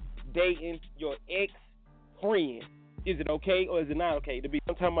 101, dating your ex friend. Is it okay or is it not okay? I'm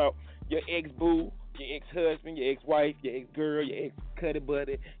talking about your ex boo, your ex husband, your ex wife, your ex girl, your ex cuddy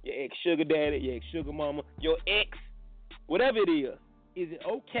buddy, your ex sugar daddy, your ex sugar mama, your ex, whatever it is. Is it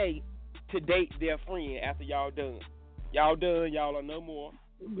okay to date their friend after y'all done? Y'all are no more.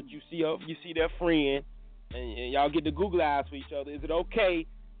 But you see their friend, and y'all get the Google eyes for each other. Is it okay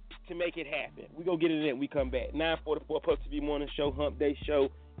to make it happen? We gonna get it in when we come back. 9:44 Puff TV Morning Show, Hump Day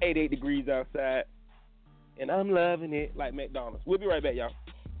Show, 88 degrees outside, and I'm loving it like McDonald's. We'll be right back, y'all.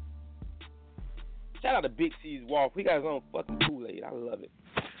 Shout out to Big C's Waffle. He got his own fucking Kool-Aid. I love it.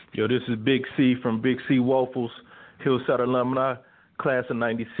 Yo, this is Big C from Big C Waffles, Hillside alumni, class of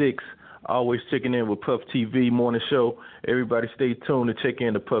 96. Always checking in with Puff TV Morning Show. Everybody stay tuned to check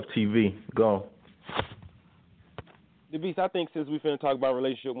in to Puff TV. Go on. The Beast, I think since we finna talk about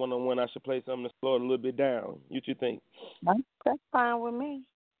relationship one-on-one, I should play something to slow it a little bit down. What you think? That's fine with me.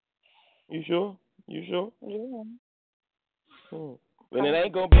 You sure? You sure? Yeah. And it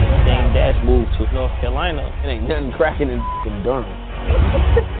ain't gonna be Dame Dash moved to North Carolina. It ain't nothing cracking in Durham.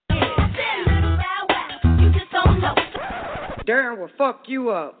 Durham will fuck you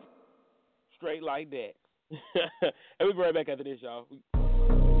up. Straight like that. And we'll be right back after this, y'all.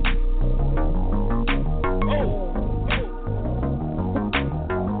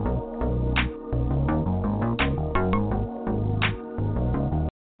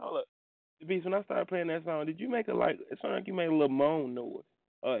 Hold up. The Beast, when I started playing that song, did you make it sounded like you made a little moan noise?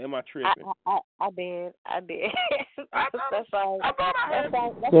 Am I tripping? I did. That's all.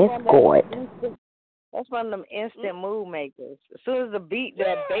 That's one of them instant mood makers. As soon as the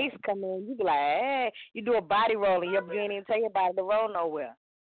bass come in, you be like, hey, you do a body roll and you ain't even tell your body to roll nowhere.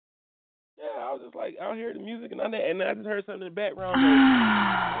 Yeah, I was just like, I heard the music and I just heard something in the background.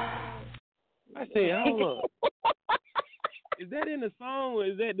 I said, hold up. Is that in the song or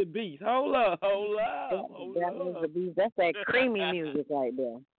is that the Beast? Hold up. That is the Beast. That's that creamy music right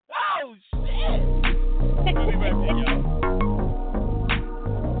there. Oh, shit. We'll be right back, y'all.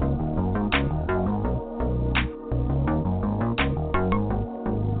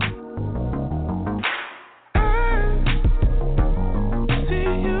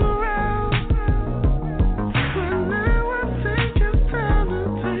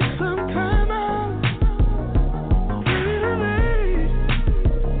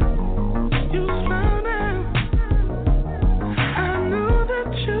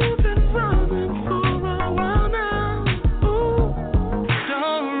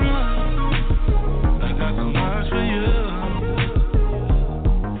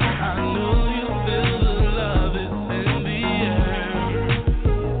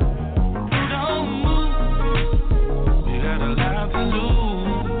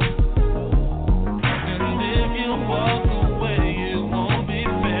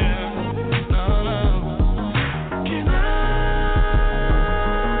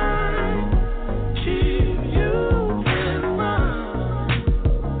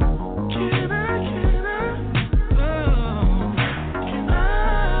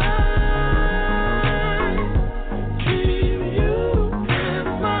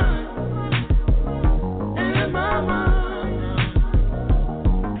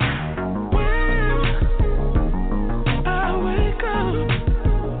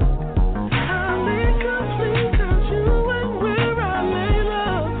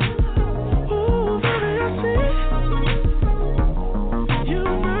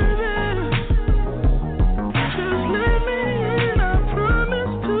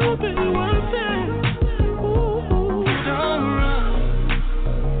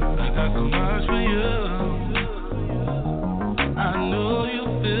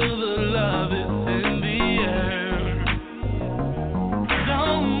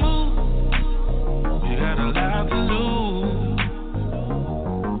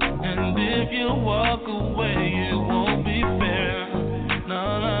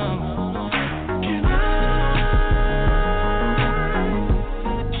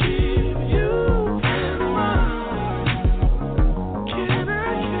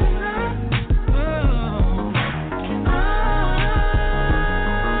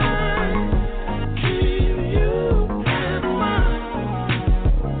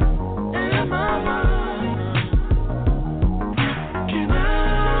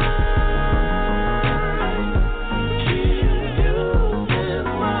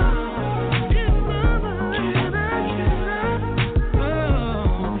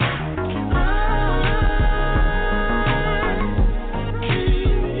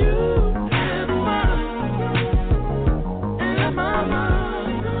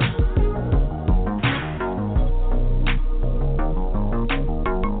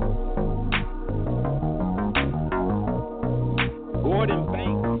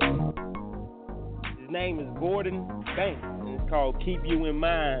 Keep you in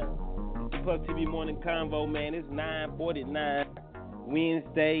mind. It's the Puff TV Morning Convo, man. It's 9:49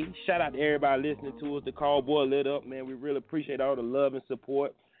 Wednesday. Shout out to everybody listening to us. The call boy lit up, man. We really appreciate all the love and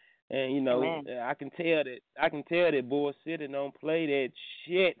support. And you know, I can tell that Bull City don't play that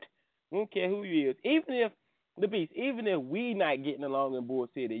shit. We don't care who you is. Even if the Beast, even if we not getting along in Bull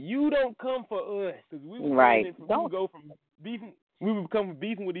City, you don't come for us because we would go from beefing. We would come from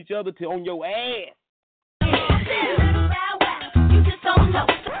beefing with each other to on your ass.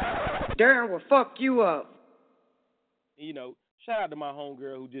 Durham will fuck you up. You know, shout out to my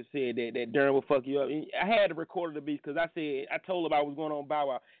homegirl who just said that Durham will fuck you up. I had to record the Beast because I told her I was going on Bow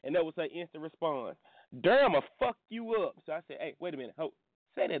Wow, and that was her instant response. Durham will fuck you up. So I said, hey, wait a minute.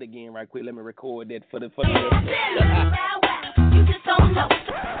 Say that again right quick. Let me record that for the You just don't know.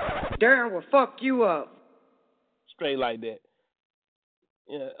 Durham will fuck you up. Straight like that.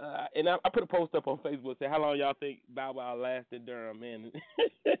 Yeah, and I put a post up on Facebook saying, how long y'all think Bow Wow lasted Durham, man?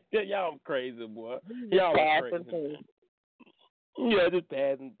 Y'all crazy, boy. Y'all crazy. Yeah, just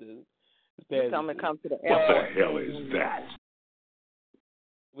passing through. He's going to come to the airport. What the hell is that?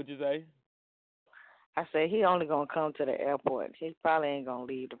 What'd you say? I said he only going to come to the airport. He probably ain't going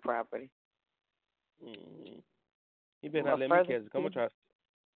to leave the property. Mm-hmm. He better not let me catch it. I'm going to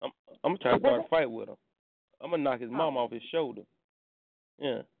try to start a fight with him. I'm going to knock his mom off his shoulder.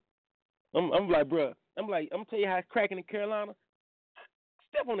 Yeah. I'm like, bro. I'm going to tell you how it's cracking in Carolina.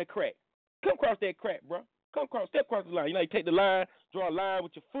 Step on that crack. Come across that crack, bro. Step across the line. You know, you take the line, draw a line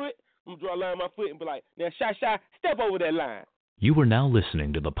with your foot. I'm going to draw a line with my foot and be like, now, shy, step over that line. You are now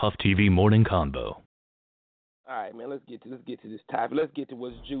listening to the Puff TV Morning Convo. All right, man, let's get to this topic. Let's get to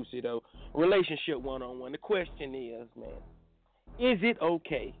what's juicy, though. Relationship one-on-one. The question is, man, is it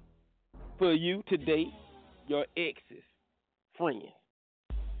okay for you to date your ex's friend?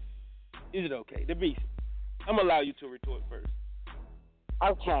 Is it okay? The beast. I'm going to allow you to retort first.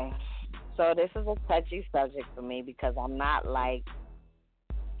 Okay. So this is a touchy subject for me because I'm not like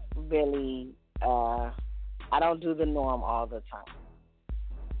really, I don't do the norm all the time.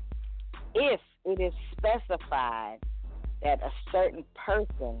 If it is specified that a certain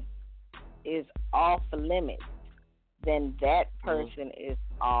person is off limits, then that person is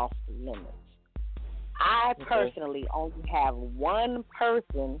off limits. I personally only have one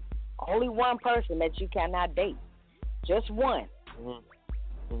person that you cannot date. Just one.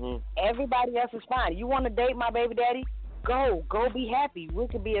 Everybody else is fine. You want to date my baby daddy? Go be happy. We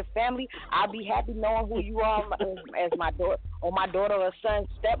could be a family. I'll be happy knowing who you are as my daughter or my daughter or son,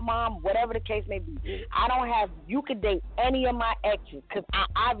 stepmom, whatever the case may be. You could date any of my exes because I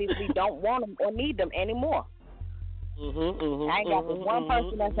obviously don't want them or need them anymore. I ain't got this one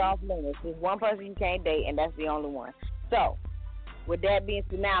person that's off limits. There's one person you can't date, and that's the only one. So, with that being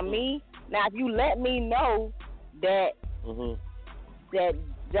said, now if you let me know that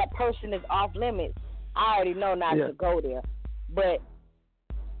that person is off limits, I already know not to go there. But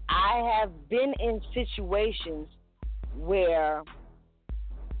I have been in situations where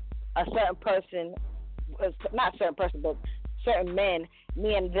a certain person, not certain person, but certain men,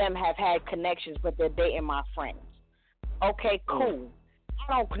 me and them have had connections, but they're dating my friends. Okay, cool.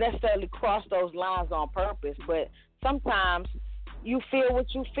 I don't necessarily cross those lines on purpose, but sometimes you feel what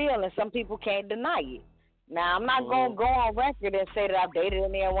you feel, and some people can't deny it. Now, I'm not going to go on record and say that I've dated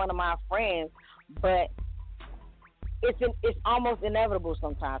any of one of my friends, but it's almost inevitable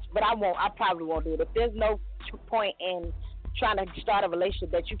sometimes. But I probably won't do it. If there's no point in trying to start a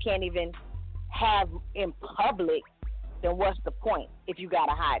relationship that you can't even have in public, then what's the point if you got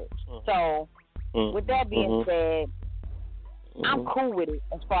to hide it? So, with that being said, I'm cool with it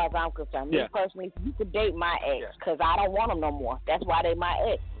as far as I'm concerned. Me personally, you could date my ex because I don't want them no more. That's why they my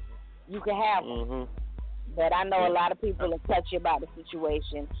ex. You can have them. But I know a lot of people are touchy about the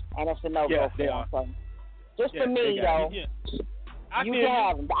situation, and it's a no-go for them. So just for me, though, you can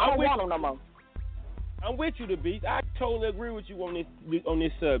have them. But I don't want them no more. I'm with you, the beast. I totally agree with you on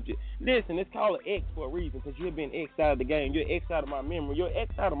this subject. Listen, it's called an ex for a reason because you've been X out of the game. You're X out of my memory. You're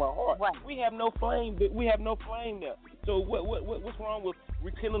X out of my heart. Right. We have no flame. We have no flame there. So what's wrong with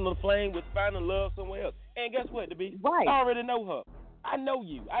rekindling the flame with finding love somewhere else? And guess what, the beast? Right. I already know her. I know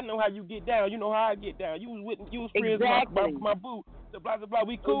you. I know how you get down. You know how I get down. You was friends with my boo. The blah blah blah.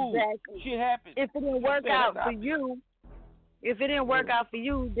 We cool. Exactly. Shit happens. If it didn't work out for you. If it didn't work out for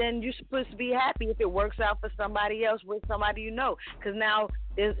you, then you're supposed to be happy if it works out for somebody else with somebody you know. Because now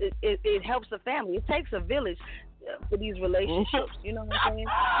it helps the family. It takes a village for these relationships. You know what I'm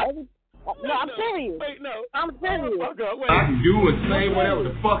saying? No, I'm serious. Wait, no. I'm serious. I can do and say whatever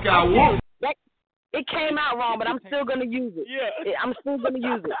the fuck I want. It came out wrong, but I'm still going to use it. Yeah. I'm still going to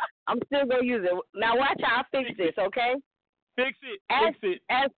use it. I'm still going to use it. Now watch how I fix this, okay? Fix it.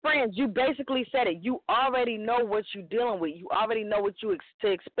 As friends, you basically said it. You already know what you're dealing with. You already know what to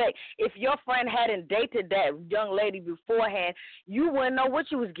expect. If your friend hadn't dated that young lady beforehand, you wouldn't know what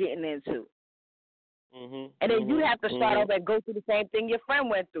you was getting into. And then you'd have to start over and go through the same thing your friend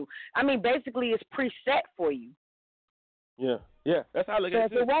went through. I mean, basically, it's preset for you. Yeah, that's how I look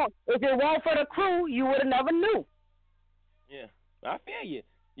at it. If it weren't for the crew, you would have never knew. Yeah, I feel you.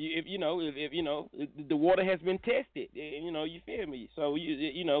 If the water has been tested, you feel me? So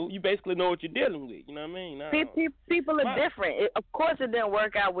you basically know what you're dealing with. You know what I mean? People are different. Of course, it didn't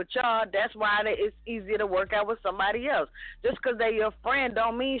work out with y'all. That's why it's easier to work out with somebody else. Just because they're your friend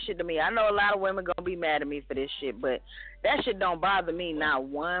don't mean shit to me. I know a lot of women gonna be mad at me for this shit, but that shit don't bother me not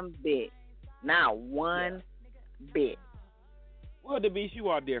one bit. Not one bit. Well, the beast, you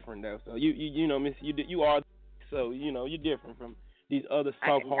are different though. So you know, Miss, you are. So you're different from these other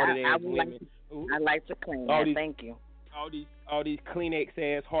soft-hearted ass women. I like to claim that. Thank you. All these Kleenex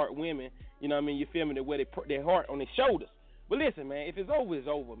ass heart women. You know what I mean? You feel me? They wear their heart on their shoulders. But listen, man, if it's over, it's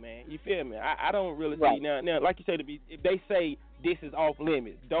over, man. You feel me? I don't really see now. Like you say, if they say this is off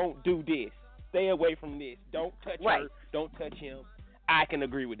limits, don't do this. Stay away from this. Don't touch her. Don't touch him. I can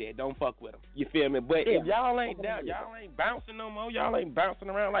agree with that. Don't fuck with them. You feel me? But if y'all ain't down, y'all ain't bouncing no more, y'all ain't bouncing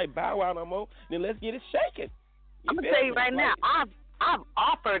around like Bow Wow no more, then let's get it shaking. I'm going to tell you right now, I've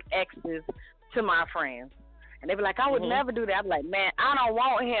offered exes to my friends. And they be like, I would never do that. I'm like, man, I don't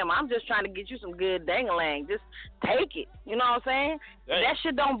want him. I'm just trying to get you some good dang-a-lang. Just take it. You know what I'm saying? Dang. That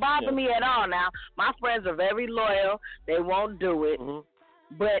shit don't bother me at all now. My friends are very loyal. They won't do it.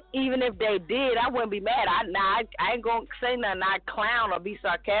 But even if they did, I wouldn't be mad. I ain't going to say nothing. I'd clown or be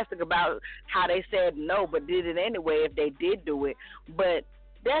sarcastic about how they said no but did it anyway if they did do it. But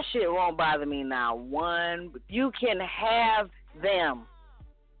that shit won't bother me now. You can have them.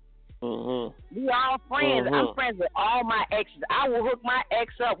 We all friends. I'm friends with all my exes. I will hook my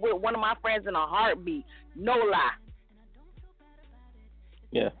ex up with one of my friends in a heartbeat. No lie.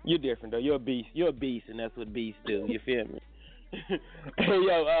 Yeah, you're different though. You're a beast. You're a beast, and that's what beasts do. You feel me? Hey,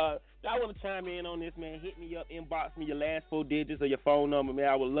 yo, I want to chime in on this, man. Hit me up, inbox me your last 4 digits of your phone number, man.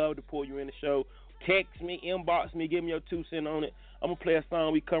 I would love to pull you in the show. Text me, inbox me, give me your 2 cents on it. I'm going to play a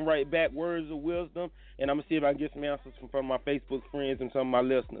song. We come right back, Words of Wisdom, and I'm going to see if I can get some answers from my Facebook friends and some of my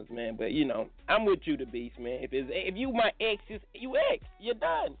listeners, man. But, I'm with you, the beast, man. If you my exes, you ex. You're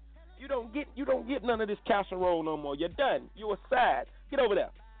done. You don't get none of this casserole no more. You're done. You a side. Get over there.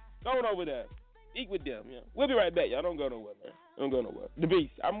 Go on over there. Eat with them. Yeah. We'll be right back, y'all. Don't go nowhere, man. Don't go nowhere. The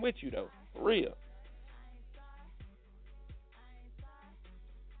beast, I'm with you, though. For real.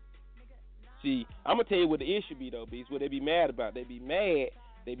 See, I'm going to tell you what the issue be, though, Beast. What they be mad about. They be mad.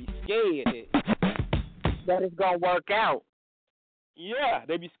 They be scared that it's going to work out. Yeah,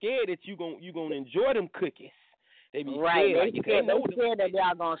 they be scared that you gonna enjoy them cookies. They be scared. They scared that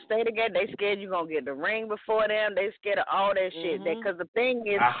y'all going to stay together. They scared you going to get the ring before them. They scared of all that shit. Because the thing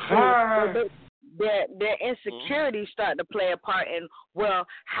is, their insecurities start to play a part in, well,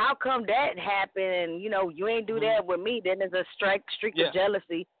 how come that happened and, you ain't do that with me? Then there's a streak of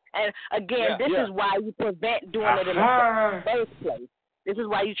jealousy. And, again, this is why you prevent doing it in the first place. This is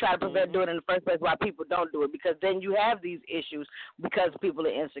why you try to prevent doing it in the first place, why people don't do it, because then you have these issues because people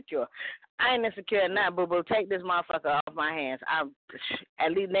are insecure. I ain't insecure now, boo-boo. Take this motherfucker off my hands.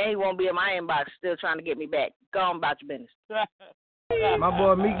 At least now he won't be in my inbox still trying to get me back. Go on about your business. My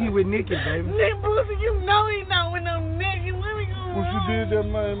boy Mickey with Nikki, baby. Nick Boosie, you know he not with no Nikki. Let me go. What you did that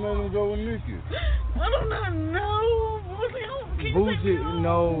man let him go with Nikki? I do not know. Boosie,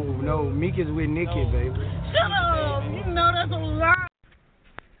 no, Mickey's with Nikki, baby. Shut up. You know that's a lie.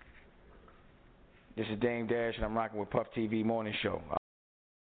 This is Dame Dash, and I'm rocking with Puff TV Morning Show.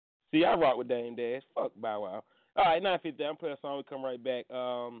 See, I rock with Dame Dash. Fuck Bow Wow. All right, 9:50. I'm playing a song. We come right back.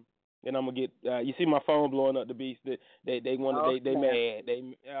 And I'm gonna get. You see my phone blowing up, the beast. They want. They mad.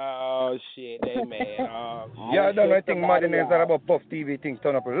 Oh shit. They mad. Yeah, I don't know anything mad in there about Puff TV things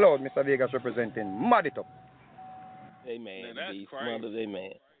turn up loud. Mr. Vegas representing. Mad it up. They mad. That's beast. crazy. Mother, they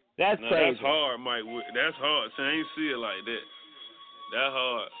mad. That's crazy. That's hard, Mike. That's hard. See, I ain't see it like that. That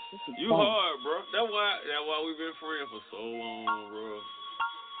hard. You hard, bro. That's why we've been friends for so long, bro.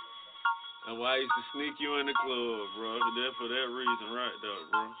 That's why I used to sneak you in the club, bro. For that reason right there,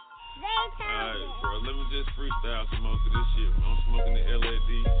 bro. Alright, bro. Let me just freestyle some more of this shit. I'm smoking the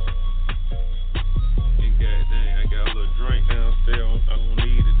LAD. And goddamn, I got a little drink downstairs. I don't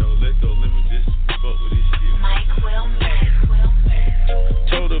need it though. Let's go. Let me just fuck with this shit. Mike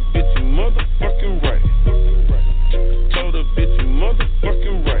Told a bitch you motherfucking right. Told a bitch you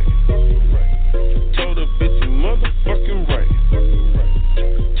motherfucking right. Told a bitch you motherfucking right.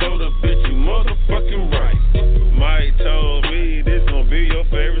 Told a bitch you motherfucking right. Mike told me this gon' be your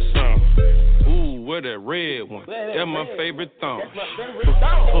favorite song. Ooh, where that red one? That's my favorite thong.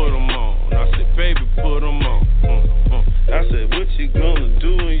 Put them on. I said, baby, put them on. I said, what you gonna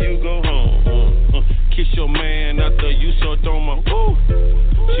do when you go home? Kiss your man after you so throw my ooh.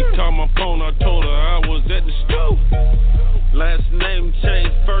 She called my phone, I told her I was at the stool. Last name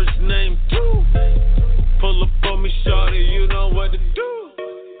changed, first name too. Pull up on me, shawty, you know what to do.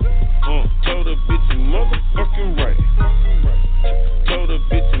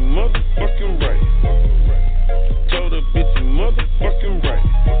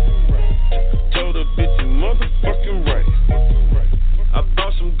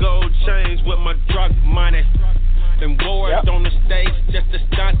 chains with my drug money. Them boys on the stage just to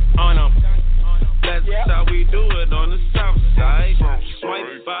stunt on them. That's how we do it on the south side.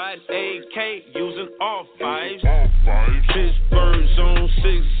 Swipe by AK using all fives. Pittsburgh zone 6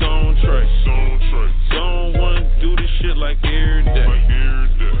 zone track. Zone 1 do this shit like every day.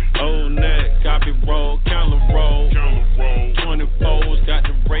 Old net, copy roll, counter roll. 24s got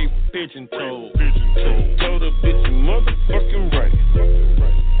the rape pigeon toed. Told a bitch you motherfucking right.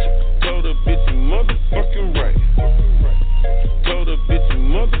 Told a bitch you motherfucking right. Told a bitch you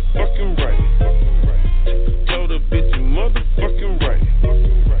motherfucking right. Told a bitch you motherfucking right.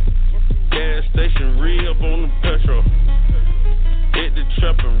 Gas station re-up on the petrol. Hit the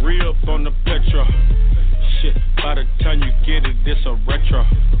trap and re-up on the petrol. Shit, by the time you get it, this a retro.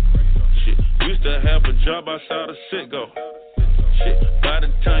 Shit, used to have a job outside of Citgo. Shit, by the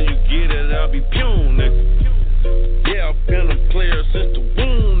time you get it, I'll be pune, nigga. Yeah, I've been a player since the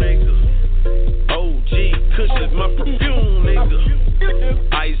womb, nigga. OG Kush is my perfume, nigga.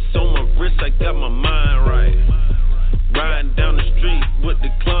 Ice on my wrist, I got my mind right. Riding down the street with the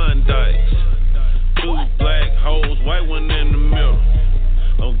Klondikes. 2 black holes, white one in the middle.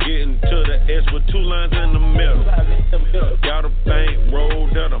 I'm getting to the S with 2 lines in the middle. Got a bank roll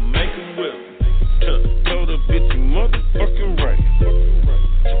that'll make a whip. Told a bitch you motherfucking right.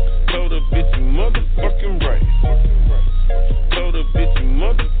 Told a bitch you motherfucking right. Told a bitch you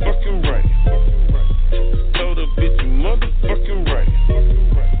motherfucking right. Told a bitch you motherfucking right.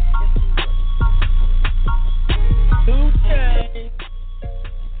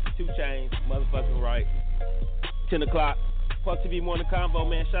 2 Chainz, motherfucking right. 10 o'clock. Puff TV Morning Convo,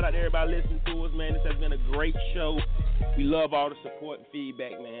 man. Shout out to everybody listening to us, man. This has been a great show. We love all the support and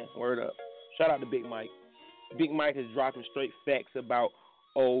feedback, man. Word up. Shout out to Big Mike. Big Mike is dropping straight facts about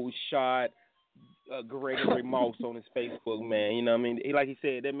old shot Gregory Moss on his Facebook, man. You know what I mean? Like he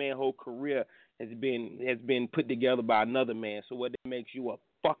said, that man's whole career has been put together by another man. So what that makes you a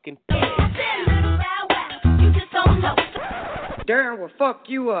fucking Darren will fuck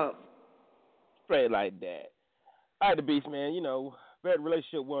you up. Straight like that. All right, the Beast, man. You know, that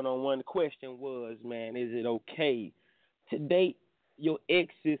relationship one-on-one. The question was, man, is it okay to date your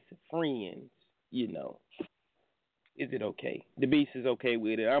ex's friends? You know, is it okay? The Beast is okay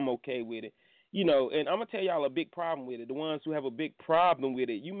with it. I'm okay with it. You know, and I'm gonna tell y'all a big problem with it. The ones who have a big problem with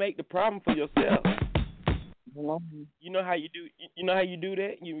it, you make the problem for yourself. You know how you do. You know how you do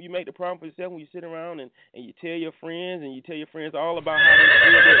that. You make the problem for yourself when you sit around and you tell your friends all about how they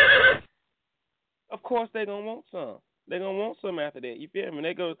feel. Of course they gonna want some. They gonna want some after that. You feel me?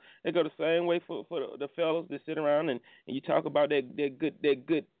 They go the same way for the fellas that sit around and you talk about that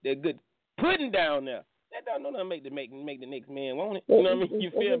good pudding down there. That don't know nothing make the next man want it. You know what I mean?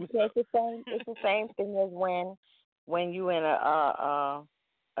 You feel me? It's the same thing as when you in a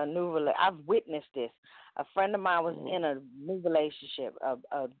new relationship. I've witnessed this. A friend of mine was in a new relationship,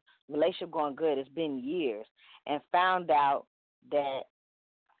 a relationship going good. It's been years, and found out that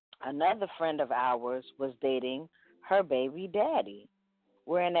another friend of ours was dating her baby daddy,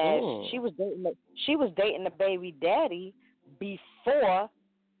 whereas she was dating the baby daddy before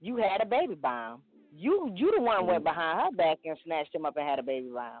you had a baby by him. You the one who went behind her back and snatched him up and had a baby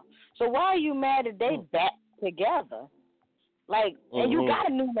by him. So why are you mad that they back together? Like, and you got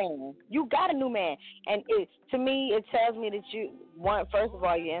a new man. You got a new man. And to me, it tells me that first of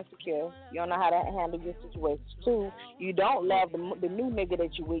all, you're insecure. You don't know how to handle your situations. 2, you don't love the new nigga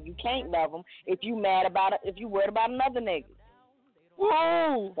that you with. You can't love him if you mad about it. If you worried about another nigga.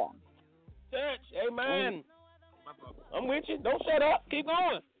 Whoa! Church, amen. I'm with you. Don't shut up. Keep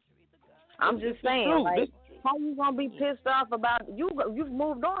going. I'm just saying, like, how you gonna be pissed off about you've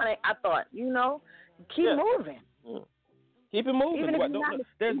moved on? I thought, keep moving. Keep it moving. Even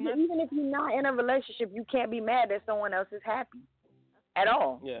if you're not in a relationship, you can't be mad that someone else is happy at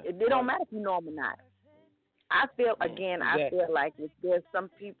all. Yeah. It don't matter if you know them or not. I feel like if there's some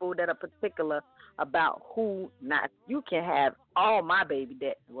people that are particular about who not. You can have all my baby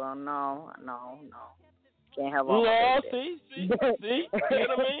daddy. Well, no. Can't have all my baby see? See what I mean?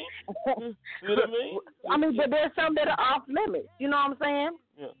 See what I mean? I mean, but there's some that are off limits. You know what I'm saying?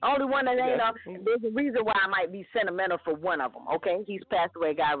 Yeah. Only one that ain't off. There's a reason why I might be sentimental for one of them. Okay, he's passed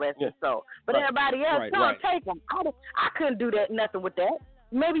away. God rest his soul. But everybody else, take him. I couldn't do nothing with that.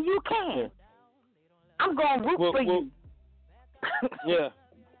 Maybe you can. Yeah. I'm going to root for you. Yeah.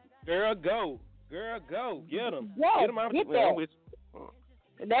 Girl, go. Get him. Yeah, get him out get that.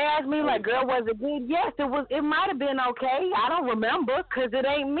 They asked me, like, girl, was it good? Yes, it was. It might have been okay. I don't remember because it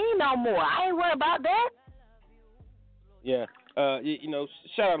ain't me no more. I ain't worried about that. Yeah.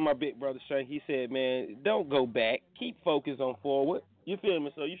 Shout out to my big brother, Shane. He said, man, don't go back. Keep focused on forward. You feel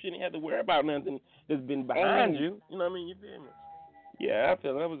me? So you shouldn't have to worry about nothing that's been behind you. You know what I mean? You feel me? Yeah, I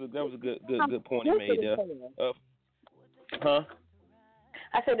feel that was a good point he made there. Huh?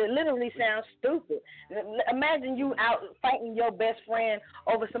 I said it literally sounds stupid. Imagine you out fighting your best friend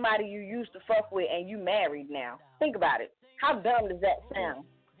over somebody you used to fuck with and you married now. Think about it. How dumb does that sound?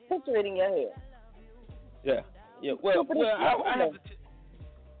 Picture it in your head. Yeah. Well, I have to.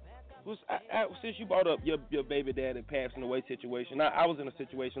 Since you brought up your baby daddy passing away situation, I was in a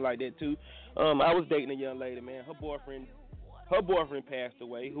situation like that too. I was dating a young lady, man. Her boyfriend passed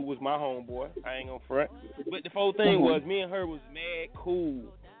away, who was my homeboy. I ain't gonna front. But the whole thing was, me and her was mad cool.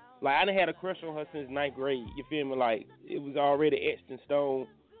 Like, I done had a crush on her since 9th grade. You feel me? Like, it was already etched in stone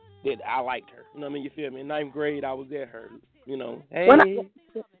that I liked her. You know what I mean? You feel me? In 9th grade, I was at her. You know, hey.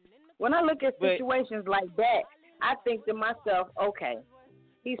 When I look at situations like that, I think to myself, okay,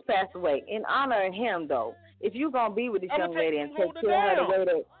 he's passed away. In honor of him, though, if you're gonna be with this young lady and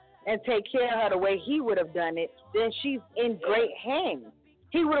take care of her the way he would have done it, then she's in great hands.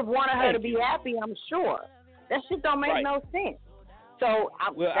 He would have wanted her to be happy, I'm sure. That shit don't make no sense. So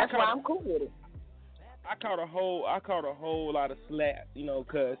that's why I'm cool with it. I caught a whole lot of slack, you know,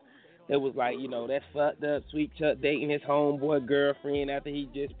 because it was like, you know, that fucked up Sweet Chuck dating his homeboy girlfriend after he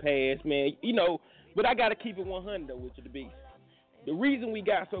just passed, man. You know, but I got to keep it 100, though, with you, the beast. The reason we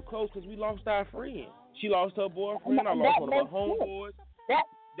got so close because we lost our friend. She lost her boyfriend. I lost one of my homeboys.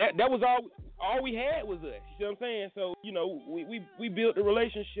 That was all we had was us. You see what I'm saying? So, you know, we built the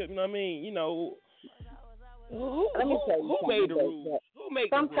relationship, you know what I mean? You know, who made the rules? Who made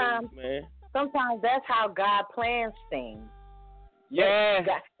the rules, man? Sometimes that's how God plans things. Yeah.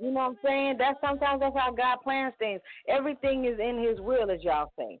 You know what I'm saying? Sometimes that's how God plans things. Everything is in His will, as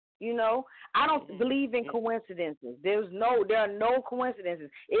y'all say. You know, I don't believe in coincidences. There are no coincidences.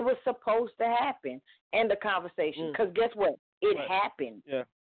 It was supposed to happen. End the conversation. Because guess what? It happened. Yeah.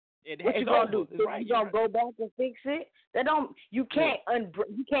 What you gonna do? You gonna go back and fix it? You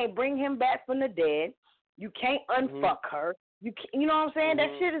can't bring him back from the dead. You can't unfuck her. You know what I'm saying? That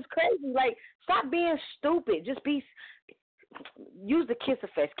shit is crazy. Like, stop being stupid. Just use the kiss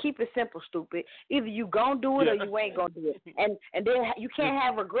effect. Keep it simple, stupid. Either you gonna do it or you ain't gonna do it. And then you can't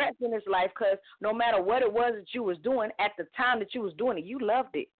have regrets in this life, because no matter what it was that you was doing at the time that you was doing it, you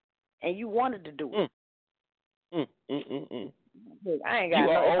loved it and you wanted to do it. I ain't got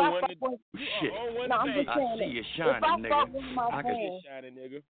no. I see you shining,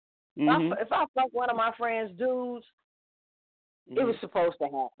 nigga. If I fuck one of my friends' dudes, it was supposed to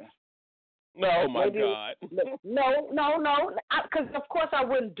happen. No, my God. No. Because of course I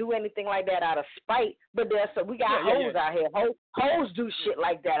wouldn't do anything like that out of spite. But we got hoes out here. Hoes do shit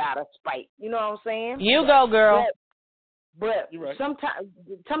like that out of spite. You know what I'm saying? You go, girl. But sometimes,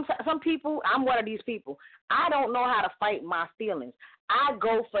 some people, I'm one of these people. I don't know how to fight my feelings. I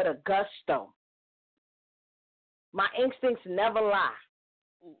go for the gusto. My instincts never lie.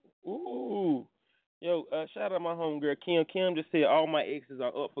 Ooh. Yo, shout out my homegirl, Kim. Kim just said all my exes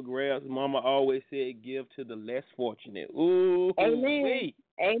are up for grabs. Mama always said give to the less fortunate. Ooh. Amen.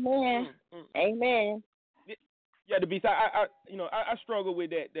 Amen. Amen. Yeah, the beast. I struggle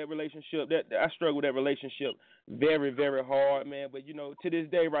with that relationship. I struggle with that relationship very, very hard, man. But you know, to this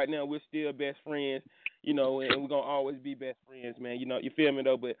day, right now, we're still best friends. You know, and we're gonna always be best friends, man. You know, you feel me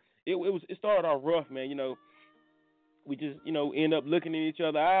though? But it started off rough, man. You know, we just end up looking in each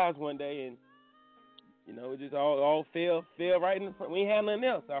other's eyes one day, and you know, it just all fell right in front. We ain't had nothing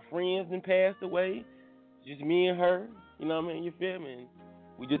else. Our friends then passed away. Just me and her. You know what I mean? You feel me? And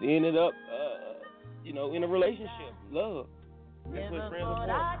we just ended up. In a relationship, love. That's what friends are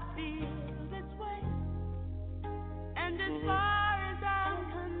for. I'd feel this way. And as far as I'm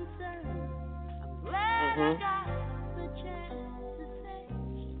concerned, I'm glad I got the chance to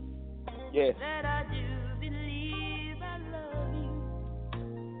say that I do believe I love you.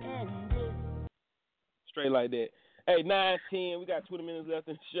 And straight like that. Hey, 9:10. We got 20 minutes left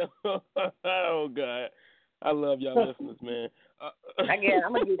in the show. Oh God, I love y'all listeners, man. Again,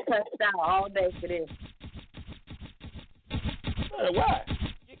 I'm gonna get cussed out all day for this. Why?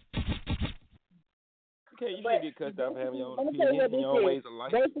 You shouldn't get cussed out for having your own opinions and your own ways of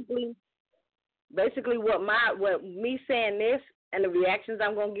life. Basically, what me saying this and the reactions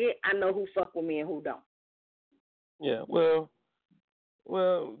I'm gonna get, I know who fuck with me and who don't. Yeah,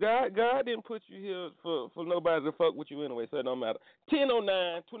 well, God didn't put you here for nobody to fuck with you anyway, so it don't matter.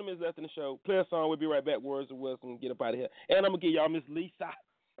 10:09, 20 minutes left in the show. Play a song. We'll be right back. Words of wisdom. Get up out of here. And I'm going to give y'all Miss Lisa.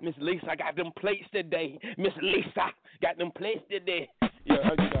 Miss Lisa got them plates today. Miss Lisa got them plates today. Yeah,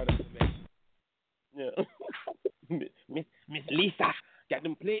 I'll get y'all that. Yeah. Miss Lisa got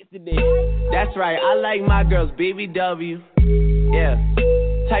them plates today. That's right. I like my girls BBW. Yeah.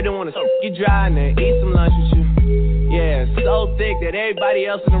 Type don't wanna you dry and then eat some lunch with you. Yeah, so thick that everybody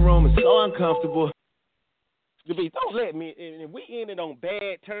else in the room is so uncomfortable. Don't let me, and if we ended on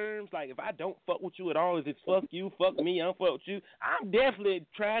bad terms, like if I don't fuck with you at all, if it's fuck you, fuck me, I'm fuck with you, I'm definitely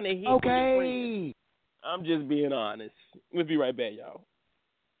trying to hit your friend. I'm just being honest. We'll be right back, y'all.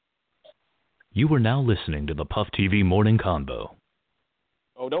 You are now listening to the Puff TV Morning Convo.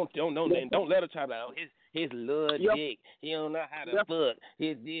 Oh, don't let her try to his little dick. He don't know how to fuck.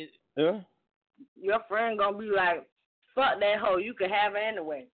 His dick. Huh? Your friend gonna be like, fuck that hoe, you can have her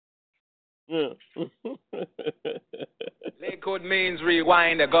anyway. Yeah. Lakewood means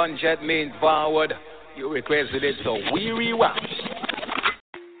rewind, a gunshot means forward. You requested it, so we rewind.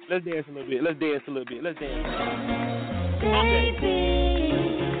 Let's dance a little bit. Baby,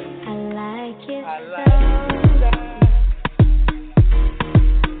 I like it.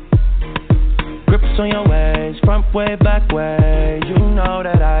 Grips on your ways, front way, back way. You know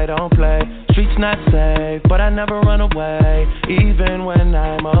that I don't play. Streets not safe, but I never run away, even when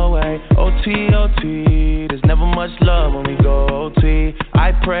I'm away. OT, OT, there's never much love when we go OT.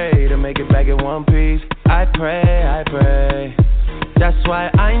 I pray to make it back in one piece. I pray. That's why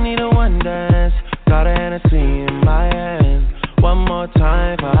I need a one dance. Got a Hennessy in my hand. One more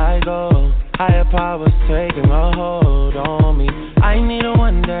time before I go. Higher powers taking a hold on me. I need a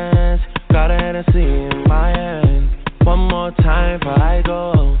one dance. Got a Hennessy in my hand. One more time before I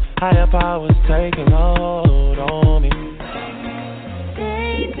go. Higher powers taking a hold on me.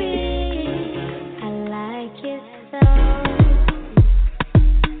 Baby, I like it so.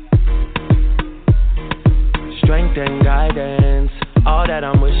 Strength and guidance, all that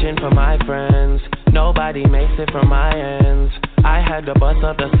I'm wishing for my friends. Nobody makes it from my ends. I had to bust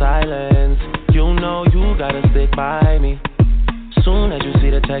up the silence. You know you gotta stick by me. Soon as you see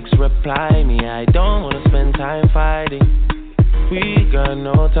the text, reply me. I don't wanna spend time fighting. We got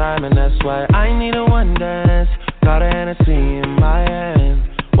no time, and that's why I need a one dance. Got a Hennessy in my hand.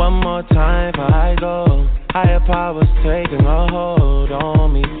 One more time before I go. Higher powers taking a hold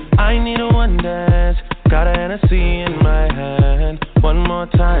on me. I need a one dance. Got a Hennessy in my hand. One more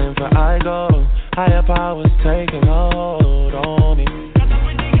time before I go. Higher powers taking a hold on me.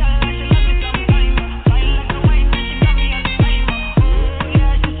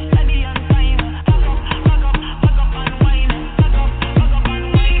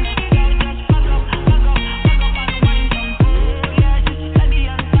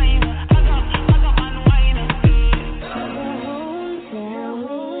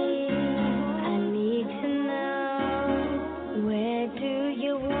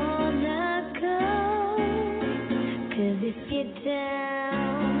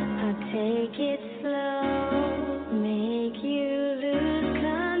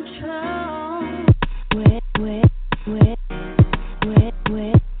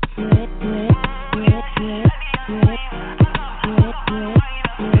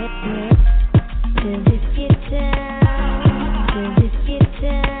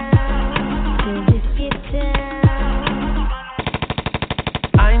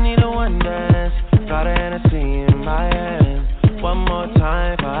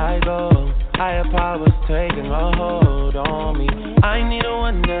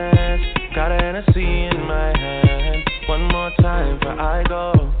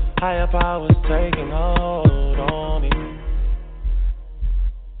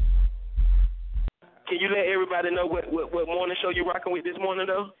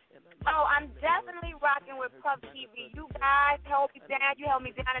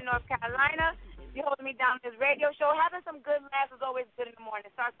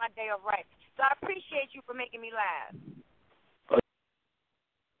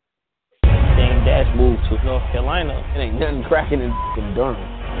 North Carolina, it ain't nothing cracking in Durham.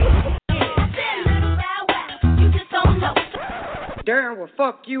 Durham will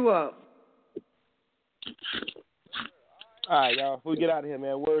fuck you up. All right, y'all. Before we get out of here,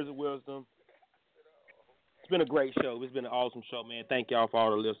 man, words of wisdom. It's been a great show. It's been an awesome show, man. Thank y'all for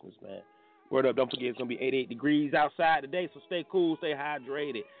all the listeners, man. Word up. Don't forget, it's going to be 88 degrees outside today, so stay cool, stay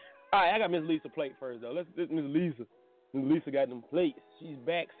hydrated. All right, I got Miss Lisa plate first, though. Let's Miss Lisa. Miss Lisa got them plates. She's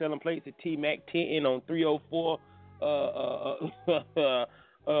back selling plates at T-Mac 10 on 304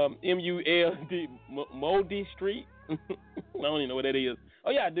 MULD Moldy Street. I don't even know what that is.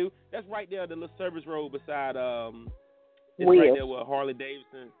 Oh, yeah, I do. That's right there, the little service road beside, it's Wheels. right there with Harley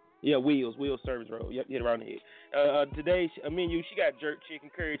Davidson. Yeah, Wheels Service Road. Yep, hit around the head. Today's menu, she got jerk chicken,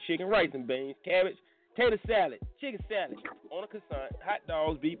 curry chicken, rice and beans, cabbage, tater salad, chicken salad on a croissant, hot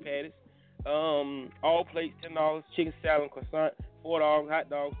dogs, beef patties, all plates $10, chicken salad and croissant, $4, hot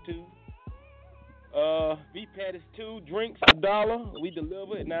dogs $2. beef patties 2, drinks $1. We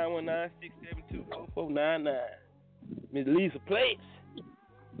deliver at 919-672-4499. Miss Lisa Plates.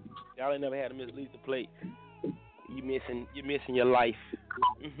 Y'all ain't never had a Miss Lisa Plate. You're missing your life.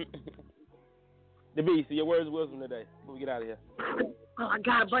 The Beast, your words of wisdom today. Before we get out of here. Oh, I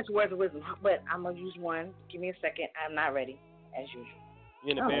got a bunch of words of wisdom, but I'm gonna use one. Give me a second. I'm not ready, as usual.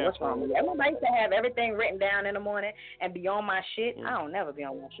 You in the what's wrong with you? Everybody used to have everything written down in the morning and be on my shit. I don't never be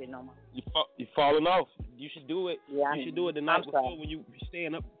on my shit no more. You're falling off. You should do it. Yeah, you should do it the night before when you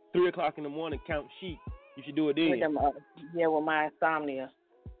staying up 3 o'clock in the morning count sheep. You should do it then. With my insomnia.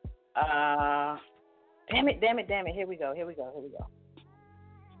 Damn it. Here we go.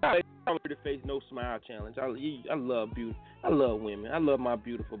 I the face no smile challenge. I love beauty. I love women. I love my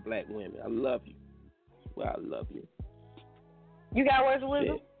beautiful black women. I love you. Well, I love you. You got words of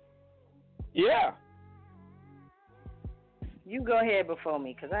wisdom? Yeah. You go ahead before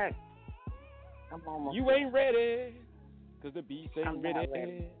me, cause I'm almost. You ain't ready, cause the beast ain't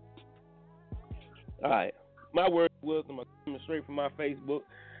ready. All right. My words of wisdom are coming straight from my Facebook.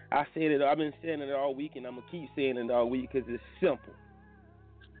 I said it. I've been saying it all week, and I'm gonna keep saying it all week because it's simple.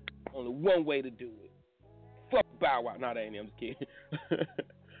 Only one way to do it. Fuck Bow Wow. No, that ain't. I'm just kidding.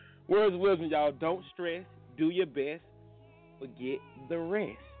 Words of wisdom, y'all. Don't stress. Do your best. Forget the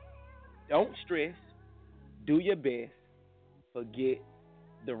rest. Don't stress. Do your best. Forget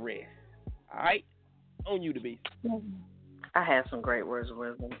the rest. All right? On you, the beast. I have some great words of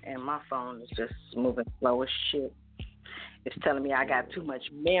wisdom, and my phone is just moving slow as shit. It's telling me I got too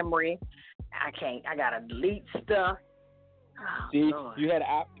much memory. I gotta delete stuff. Oh, see, Lord. if you had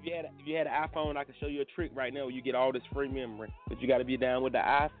an iPhone, I can show you a trick right now where you get all this free memory. But you got to be down with the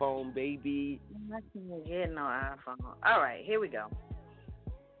iPhone, baby. I can't get no iPhone. All right, here we go.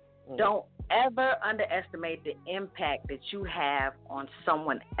 Don't ever underestimate the impact that you have on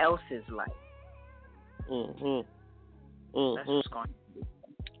someone else's life. That's what's going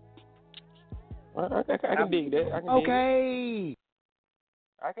on. I can dig that.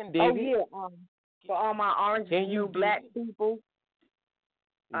 I can dig it. Yeah. For all my orange and new black people.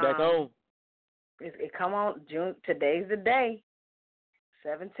 Back on. It come on June. Today's the day.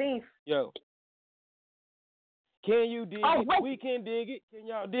 17th. Yo. Can you dig it? Wait. We can dig it. Can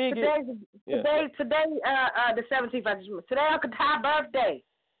y'all dig Today, it? Today, the 17th. Today, Uncle Ty's birthday.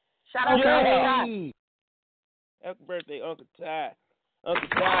 Shout out to Uncle Ty. Happy birthday, Uncle Ty. Uncle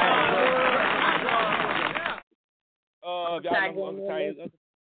Ty.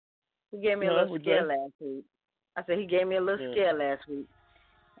 He gave me a little scare last week. I said he gave me a little scare last week,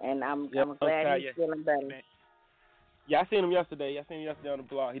 and I'm glad he's feeling better. Yeah, I seen him yesterday. On the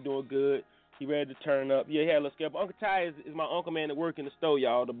block. He doing good. He ready to turn up. Yeah, he had a little scare. But Uncle Ty is my uncle man that work in the store,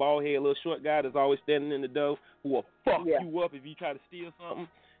 y'all. The bald head, little short guy that's always standing in the door who will fuck you up if you try to steal something.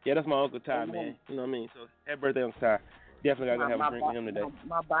 Yeah, that's my Uncle Ty, man. You know what I mean? So happy birthday, Uncle Ty. Definitely gotta have a drink with him today.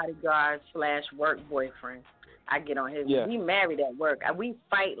 My bodyguard / work boyfriend. I get on his. Yeah. He married at work. We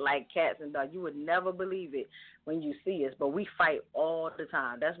fight like cats and dogs. You would never believe it when you see us, but we fight all the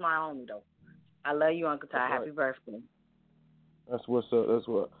time. That's my homie, though. I love you, Uncle Ty. That's Happy birthday. That's what's up. That's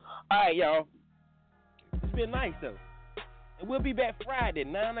what. All right, y'all. It's been nice, though. And we'll be back Friday,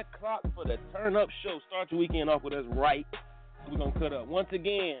 9 o'clock for the Turn Up Show. Start your weekend off with us right. We're going to cut up. Once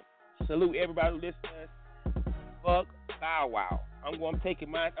again, salute everybody who listens to us. Fuck Bow Wow. I'm taking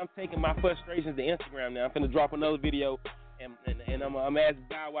my frustrations to Instagram now. I'm finna drop another video, and I'm asking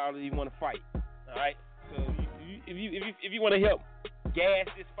Bow Wow if you want to fight. All right. So if you want to help gas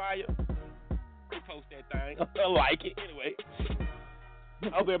this fire, post that thing. I like it anyway. I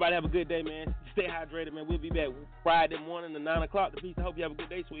hope everybody have a good day, man. Stay hydrated, man. We'll be back Friday morning at 9 o'clock. The peace. I hope you have a good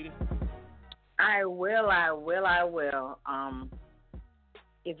day, sweetie. I will.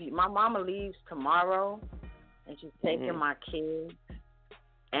 My mama leaves tomorrow. And she's taking my kids.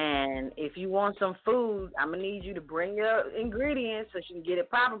 And if you want some food, I'm going to need you to bring your ingredients so she can get it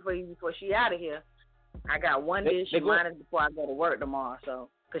popping for you before she out of here. I got one dish minus before I go to work tomorrow. So,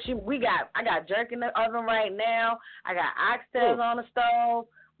 because I got jerk in the oven right now. I got oxtails on the stove.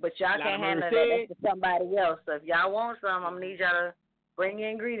 But y'all can't handle that. That's for somebody else. So if y'all want some, I'm going to need y'all to bring your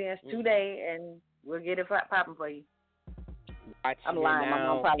ingredients today, and we'll get it popping for you. I'm lying. My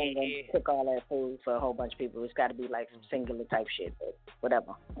mom probably going to cook all that food for a whole bunch of people. It's got to be like some singular type shit, but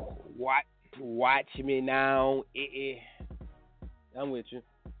whatever. Watch me now. I'm with you.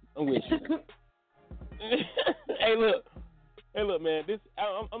 Hey, look, man.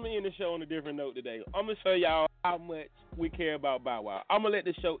 I'm gonna end the show on a different note today. I'm gonna show y'all how much we care about Bow Wow. I'm gonna let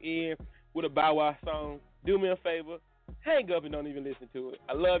the show end with a Bow Wow song. Do me a favor. Hang up and don't even listen to it.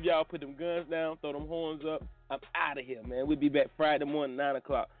 I love y'all. Put them guns down. Throw them horns up. I'm out of here, man. We'll be back Friday morning, 9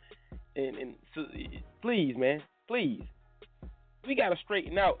 o'clock. And so, please, man, please. We gotta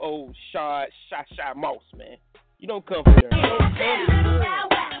straighten out old Shy Moss, man. You don't come for Durham.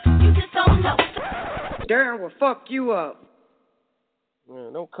 You just don't know. Durham will fuck you up.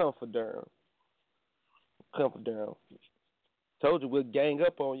 Man, don't come for Durham. Come for Durham. Told you we'll gang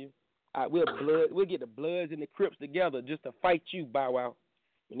up on you. We'll get the Bloods and the Crips together just to fight you, Bow Wow.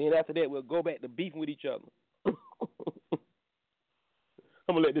 And then after that, we'll go back to beefing with each other.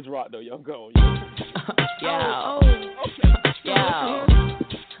 I'm gonna let this rock though, y'all. Go on.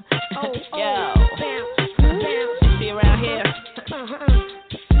 See around here,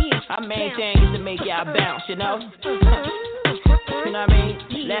 I maintain is to make y'all bounce, you know? You know what I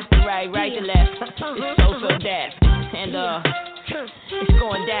mean? Left to right, right to left. It's so that. And it's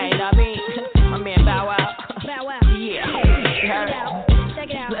going down, you know what I mean? My man Bow Wow. Yeah. Check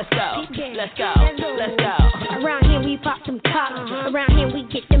it out. Let's go. Around here we pop some collars. Around here we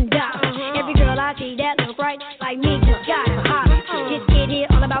get them dollars. Every girl I see that look right like me just got a holler. Just get it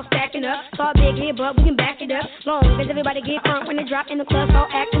all about stacking up. Saw big here, but we can back it up. Long as everybody get front when they drop in the club, all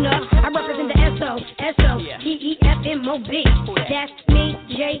acting up. I represent the S-O-T-E-F-M-O-B. That's me,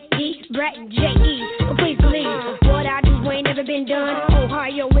 J.D. Bratton, J.E. So please believe what I do ain't never been done.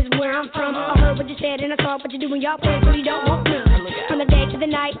 Ohio is where I'm from. I heard what you said and I saw what you do when y'all play, so you don't want none. From the day to the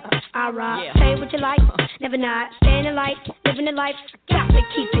night, I rock. Say what you like, never not. Staying in life, living the life, got to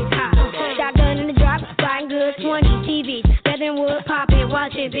keep it hot. Shotgun in the drop, riding good, 20 TV, leather and wood, pop it,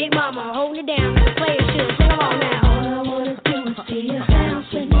 watch it, Big Mama, hold it down, like a player should. Sing along now. All I wanna do is see you bounce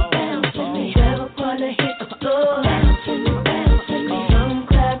with me, bounce with me. Travel partner, hit the floor, bounce with me, bounce with me. Some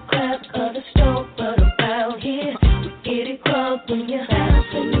clap, other stomp, but around here we get it crunk when you bounce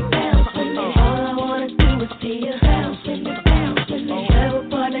with me, bounce with me. All I wanna do is see you bounce with me, bounce with me. Travel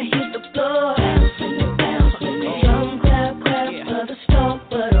partner, hit the floor, bounce with me, bounce with me. Some clap, other stomp,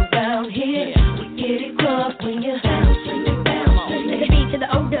 but around here we get it crunk when you bounce with me, bounce with me. To the beat, to the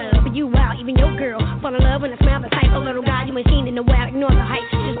O-dub, but you out, even your girl fall in love when I smell the type of little guy you ain't seen in a while. Ignore the hype,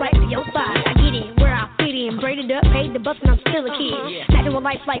 just right for your side. I get it where I fit in, braided up, paid the bus, and I'm still a kid. Not doing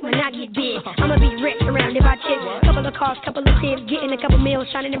life like when I get big. I'ma be rich around if I chip. Couple of cars, couple of tips, getting a couple meals,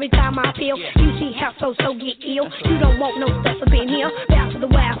 shining every time I feel. You see how so get ill. You don't want no stuff up in here. Bounce to the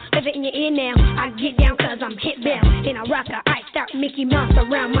wow, live it in your ear now. I get down cause I'm hit bell. And I rock a iced out Mickey Mouse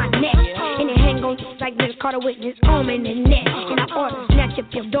around my neck. And it hang on like Vince Carter with his arm in the net. And I ought to snatch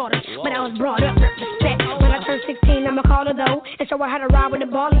up your daughter, but I was brought up with respect. When I turn 16, I'ma call her though, and show her how to ride with the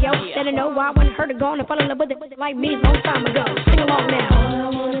ball, yo. Let her know why I wanted her to go and fall in love with it like me a long time ago. Sing along now. All I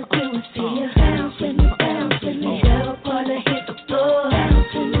wanna do is see you bounce with me, bounce with me. Travel partner, hit the floor,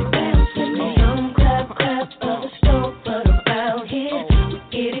 bounce with me, bounce with me. Some clap, other stomp, but around here we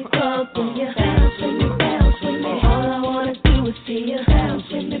get it crunk when you bounce with me, bounce with me. All I wanna do is see you bounce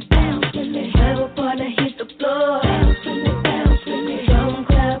with me, bounce with me. Travel partner, hit the floor, bounce with me, bounce with me. Some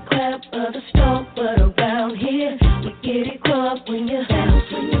clap, other stomp, but around here we get it crunk when you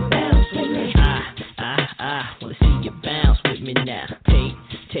bounce with me, bounce with me. Wanna see you bounce with me now.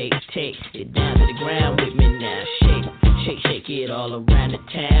 Take it down to the ground with me now. Shake it all around the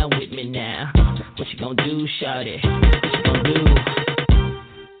town with me now. What you gonna do, shawty? What you gonna do?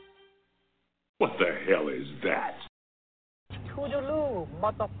 What the hell is that? Toodaloo,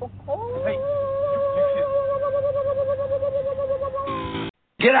 motherfucker. Hey.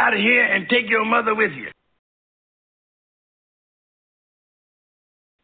 Get out of here and take your mother with you.